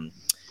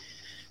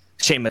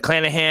Shane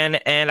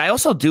McClanahan. And I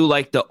also do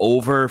like the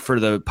over for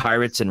the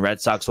Pirates and Red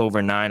Sox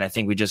over 9. I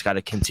think we just got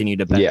to continue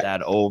to bet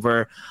that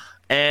over.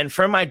 And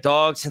for my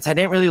dog, since I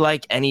didn't really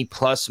like any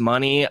plus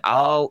money,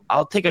 I'll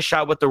take a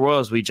shot with the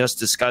Royals. We just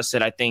discussed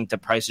it. I think the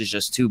price is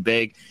just too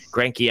big.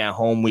 Greinke at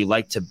home, we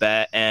like to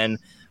bet. And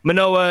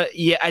Manoah,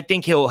 yeah, I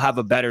think he'll have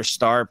a better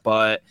start,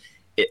 but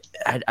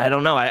I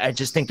don't know. I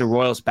just think the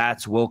Royals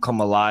bats will come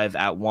alive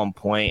at one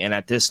point. And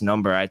at this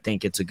number, I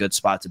think it's a good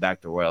spot to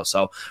back the Royals.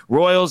 So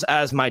Royals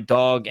as my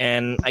dog.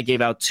 And I gave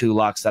out 2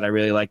 locks that I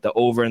really like, the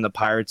over in the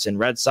Pirates and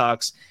Red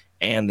Sox,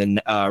 and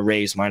the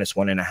Rays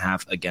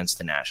 -1.5 against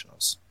the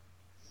Nationals.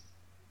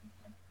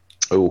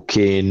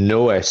 Okay,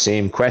 Noah,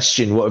 same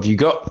question. What have you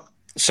got?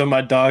 So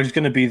my dog's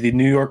going to be the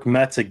New York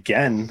Mets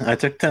again. I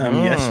took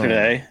them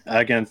yesterday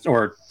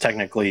or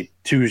technically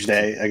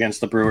Tuesday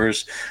against the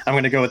Brewers. I'm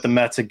going to go with the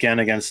Mets again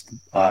against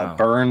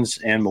Burns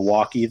and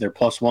Milwaukee. They're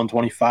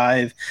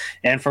 +125.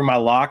 And for my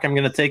lock, I'm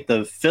going to take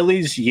the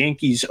Phillies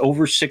Yankees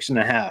over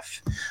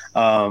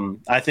 6.5.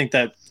 I think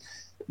that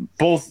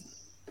both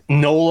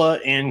Nola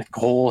and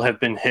Cole have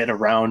been hit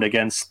around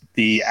against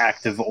the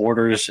active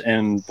orders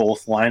in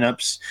both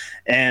lineups,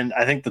 and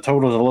I think the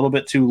total is a little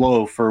bit too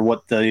low for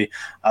what the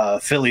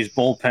Phillies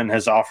bullpen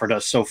has offered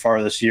us so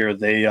far this year.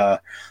 They're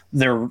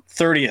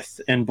 30th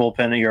in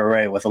bullpen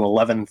ERA with an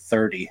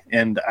 11.30,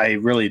 and I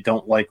really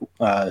don't like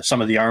some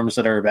of the arms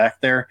that are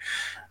back there.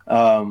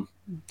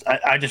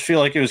 I just feel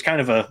like it was kind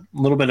of a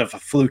little bit of a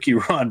fluky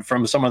run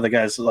from some of the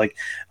guys like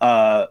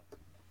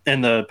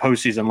in the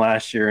postseason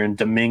last year, and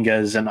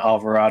Dominguez and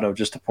Alvarado,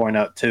 just to point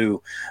out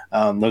too.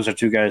 Those are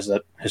two guys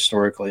that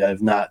historically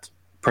I've not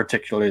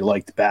particularly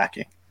liked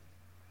backing.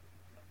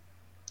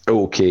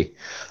 Okay.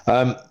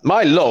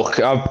 My luck,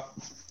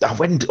 I've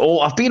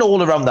been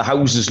all around the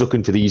houses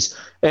looking for these,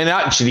 and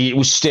actually it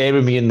was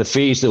staring me in the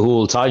face the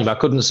whole time. I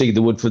couldn't see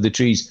the wood for the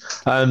trees.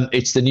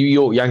 It's the New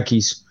York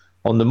Yankees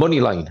on the money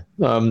line.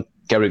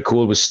 Garrett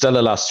Cole was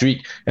stellar last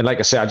week, and like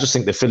I say, I just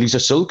think the Phillies are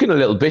sulking a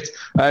little bit.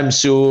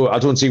 So I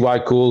don't see why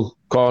Cole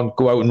can't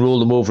go out and roll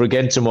them over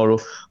again tomorrow.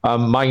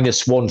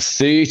 Minus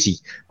 130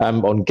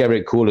 on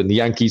Garrett Cole and the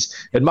Yankees.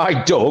 And my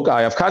dog,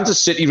 I have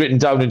Kansas City written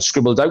down and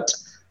scribbled out,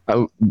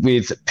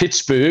 with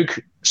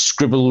Pittsburgh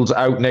scribbled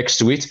out next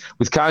to it,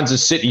 with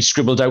Kansas City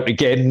scribbled out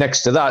again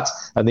next to that,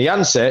 and the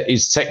answer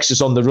is Texas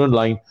on the run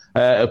line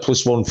at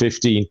plus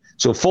 115.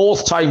 So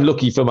fourth time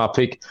lucky for my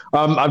pick.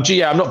 I'm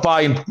not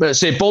buying.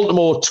 Say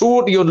Baltimore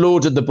totally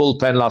unloaded the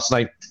bullpen last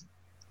night,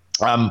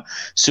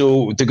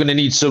 so they're going to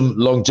need some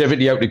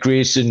longevity out of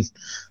Grayson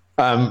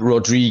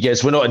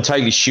Rodriguez. We're not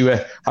entirely sure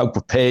how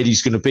prepared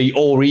he's going to be,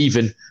 or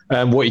even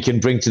what he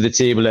can bring to the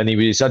table.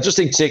 Anyways, I just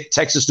think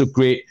Texas look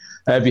great.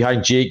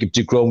 Behind Jacob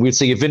deGrom. We'll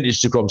see a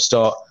vintage deGrom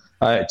start.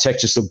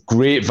 Texas, a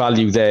great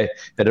value there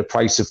at a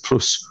price of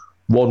plus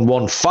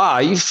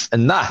 115.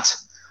 And that,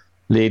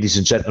 ladies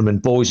and gentlemen,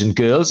 boys and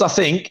girls, I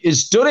think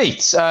is done it.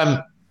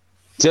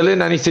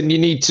 Dylan, anything you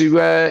need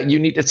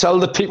to tell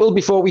the people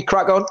before we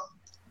crack on?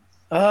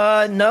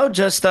 No,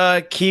 just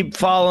keep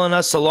following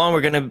us along. We're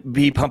going to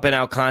be pumping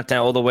out content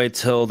all the way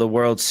till the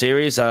World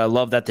Series. I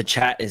love that the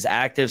chat is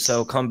active,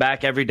 so come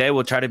back every day.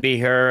 We'll try to be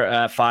here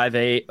at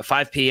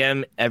 5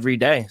 p.m. every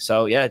day.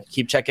 So, yeah,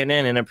 keep checking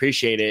in and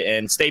appreciate it.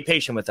 And stay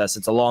patient with us.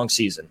 It's a long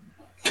season.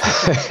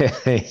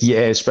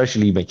 Yeah,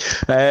 especially me.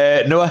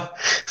 Noah?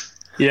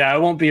 Yeah, I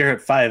won't be here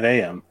at 5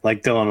 a.m.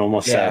 like Dylan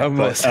almost said.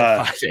 Almost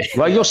 5 a.m.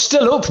 Well, you're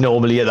still up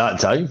normally at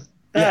that time.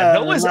 Yeah,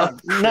 Noah's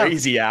up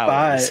crazy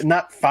hours.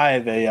 Not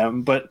 5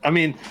 a.m., but I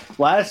mean,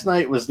 last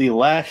night was the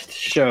last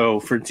show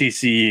for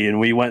TCE, and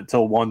we went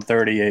till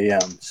 1:30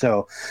 a.m.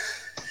 So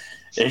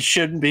it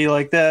shouldn't be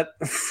like that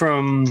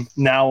from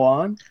now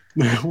on.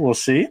 We'll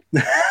see.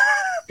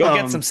 Go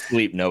get some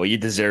sleep, Noah. You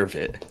deserve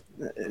it.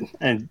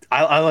 And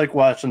I like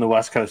watching the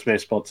West Coast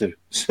baseball too.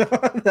 So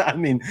I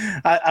mean,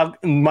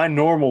 my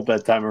normal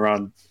bedtime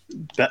around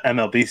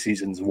MLB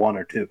season's 1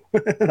 or 2.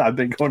 I've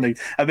been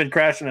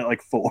crashing at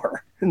like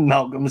 4.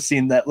 Malcolm's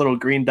seen that little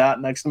green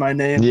dot next to my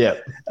name. Yeah,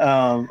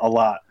 a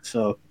lot.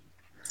 So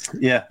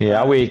yeah.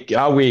 I wake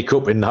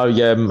up and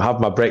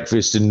have my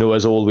breakfast, and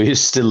Noah's always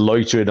still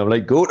loitering. I'm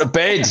like, go to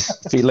bed.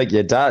 Feel like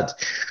your dad.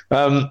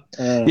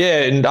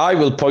 And I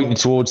will point you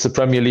towards the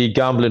Premier League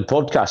gambling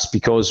podcast,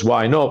 because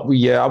why not?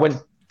 I went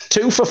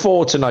 2 for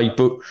 4 tonight,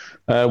 but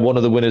one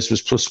of the winners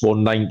was plus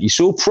 190.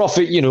 So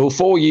profit,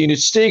 4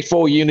 units, stake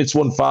 4 units,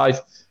 1.5.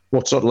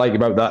 What's not like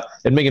about that?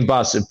 And Ming and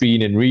Baz have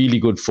been in really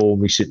good form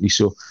recently.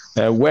 So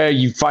where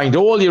you find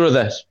all your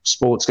other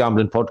sports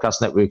gambling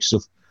podcast network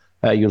stuff,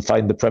 you'll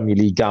find the Premier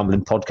League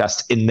gambling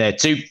podcast in there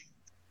too.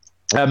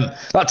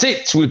 That's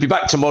it. We'll be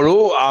back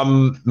tomorrow.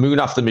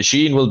 Moonaf the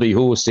Machine will be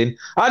hosting,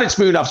 and it's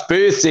Moonaf's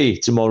birthday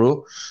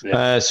tomorrow.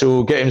 Yeah.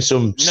 So get him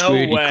some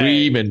squirty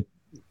cream, and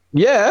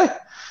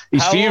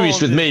he's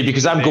furious with me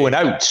because I'm going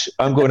out.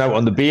 I'm going out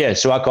on the beer,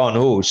 so I can't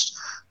host.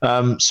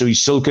 So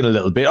he's sulking a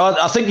little bit.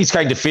 I think he's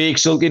kind of fake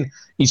sulking.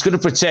 He's going to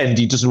pretend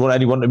he doesn't want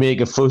anyone to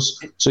make a fuss.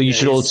 So you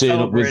should all turn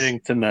up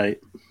with tonight.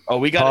 Oh,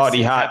 we got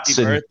party hats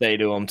happy birthday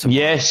to him tomorrow.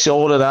 Yes,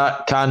 all of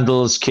that.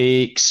 Candles,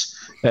 cakes,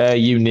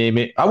 you name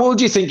it. How old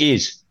do you think he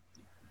is?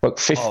 Like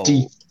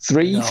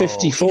 53,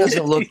 54?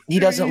 He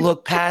doesn't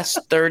look past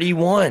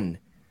 31.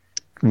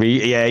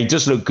 Yeah, he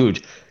does look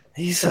good.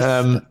 He's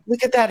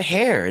look at that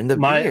hair and the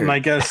beard. My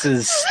guess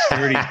is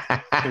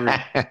 33.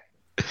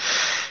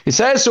 His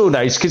hair's so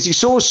nice because he's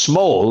so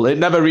small, it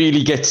never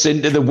really gets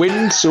into the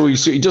wind, so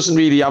he doesn't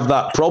really have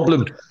that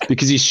problem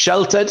because he's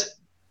sheltered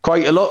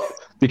quite a lot.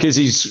 Because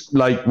he's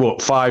like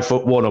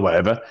 5'1" or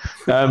whatever.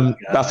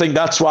 I think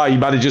that's why he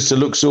manages to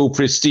look so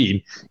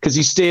pristine, because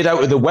he stayed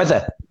out of the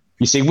weather.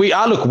 You see,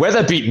 I look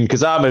weather beaten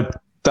because I'm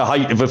the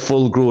height of a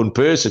full-grown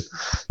person,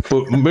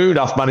 but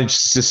Moonaf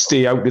manages to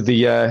stay out of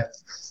the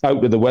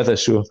weather.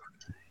 So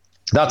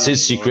that's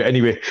his secret,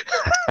 anyway.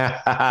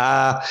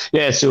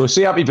 So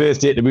say happy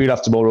birthday to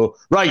Moonaf tomorrow.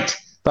 Right.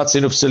 That's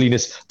enough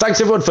silliness. Thanks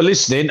everyone for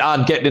listening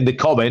and getting in the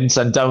comments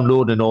and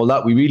downloading and all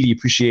that. We really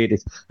appreciate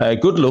it.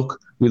 Good luck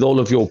with all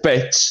of your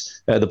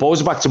bets. The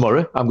boys are back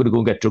tomorrow. I'm going to go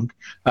and get drunk.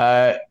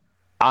 And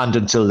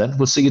until then,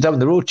 we'll see you down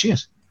the road.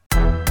 Cheers.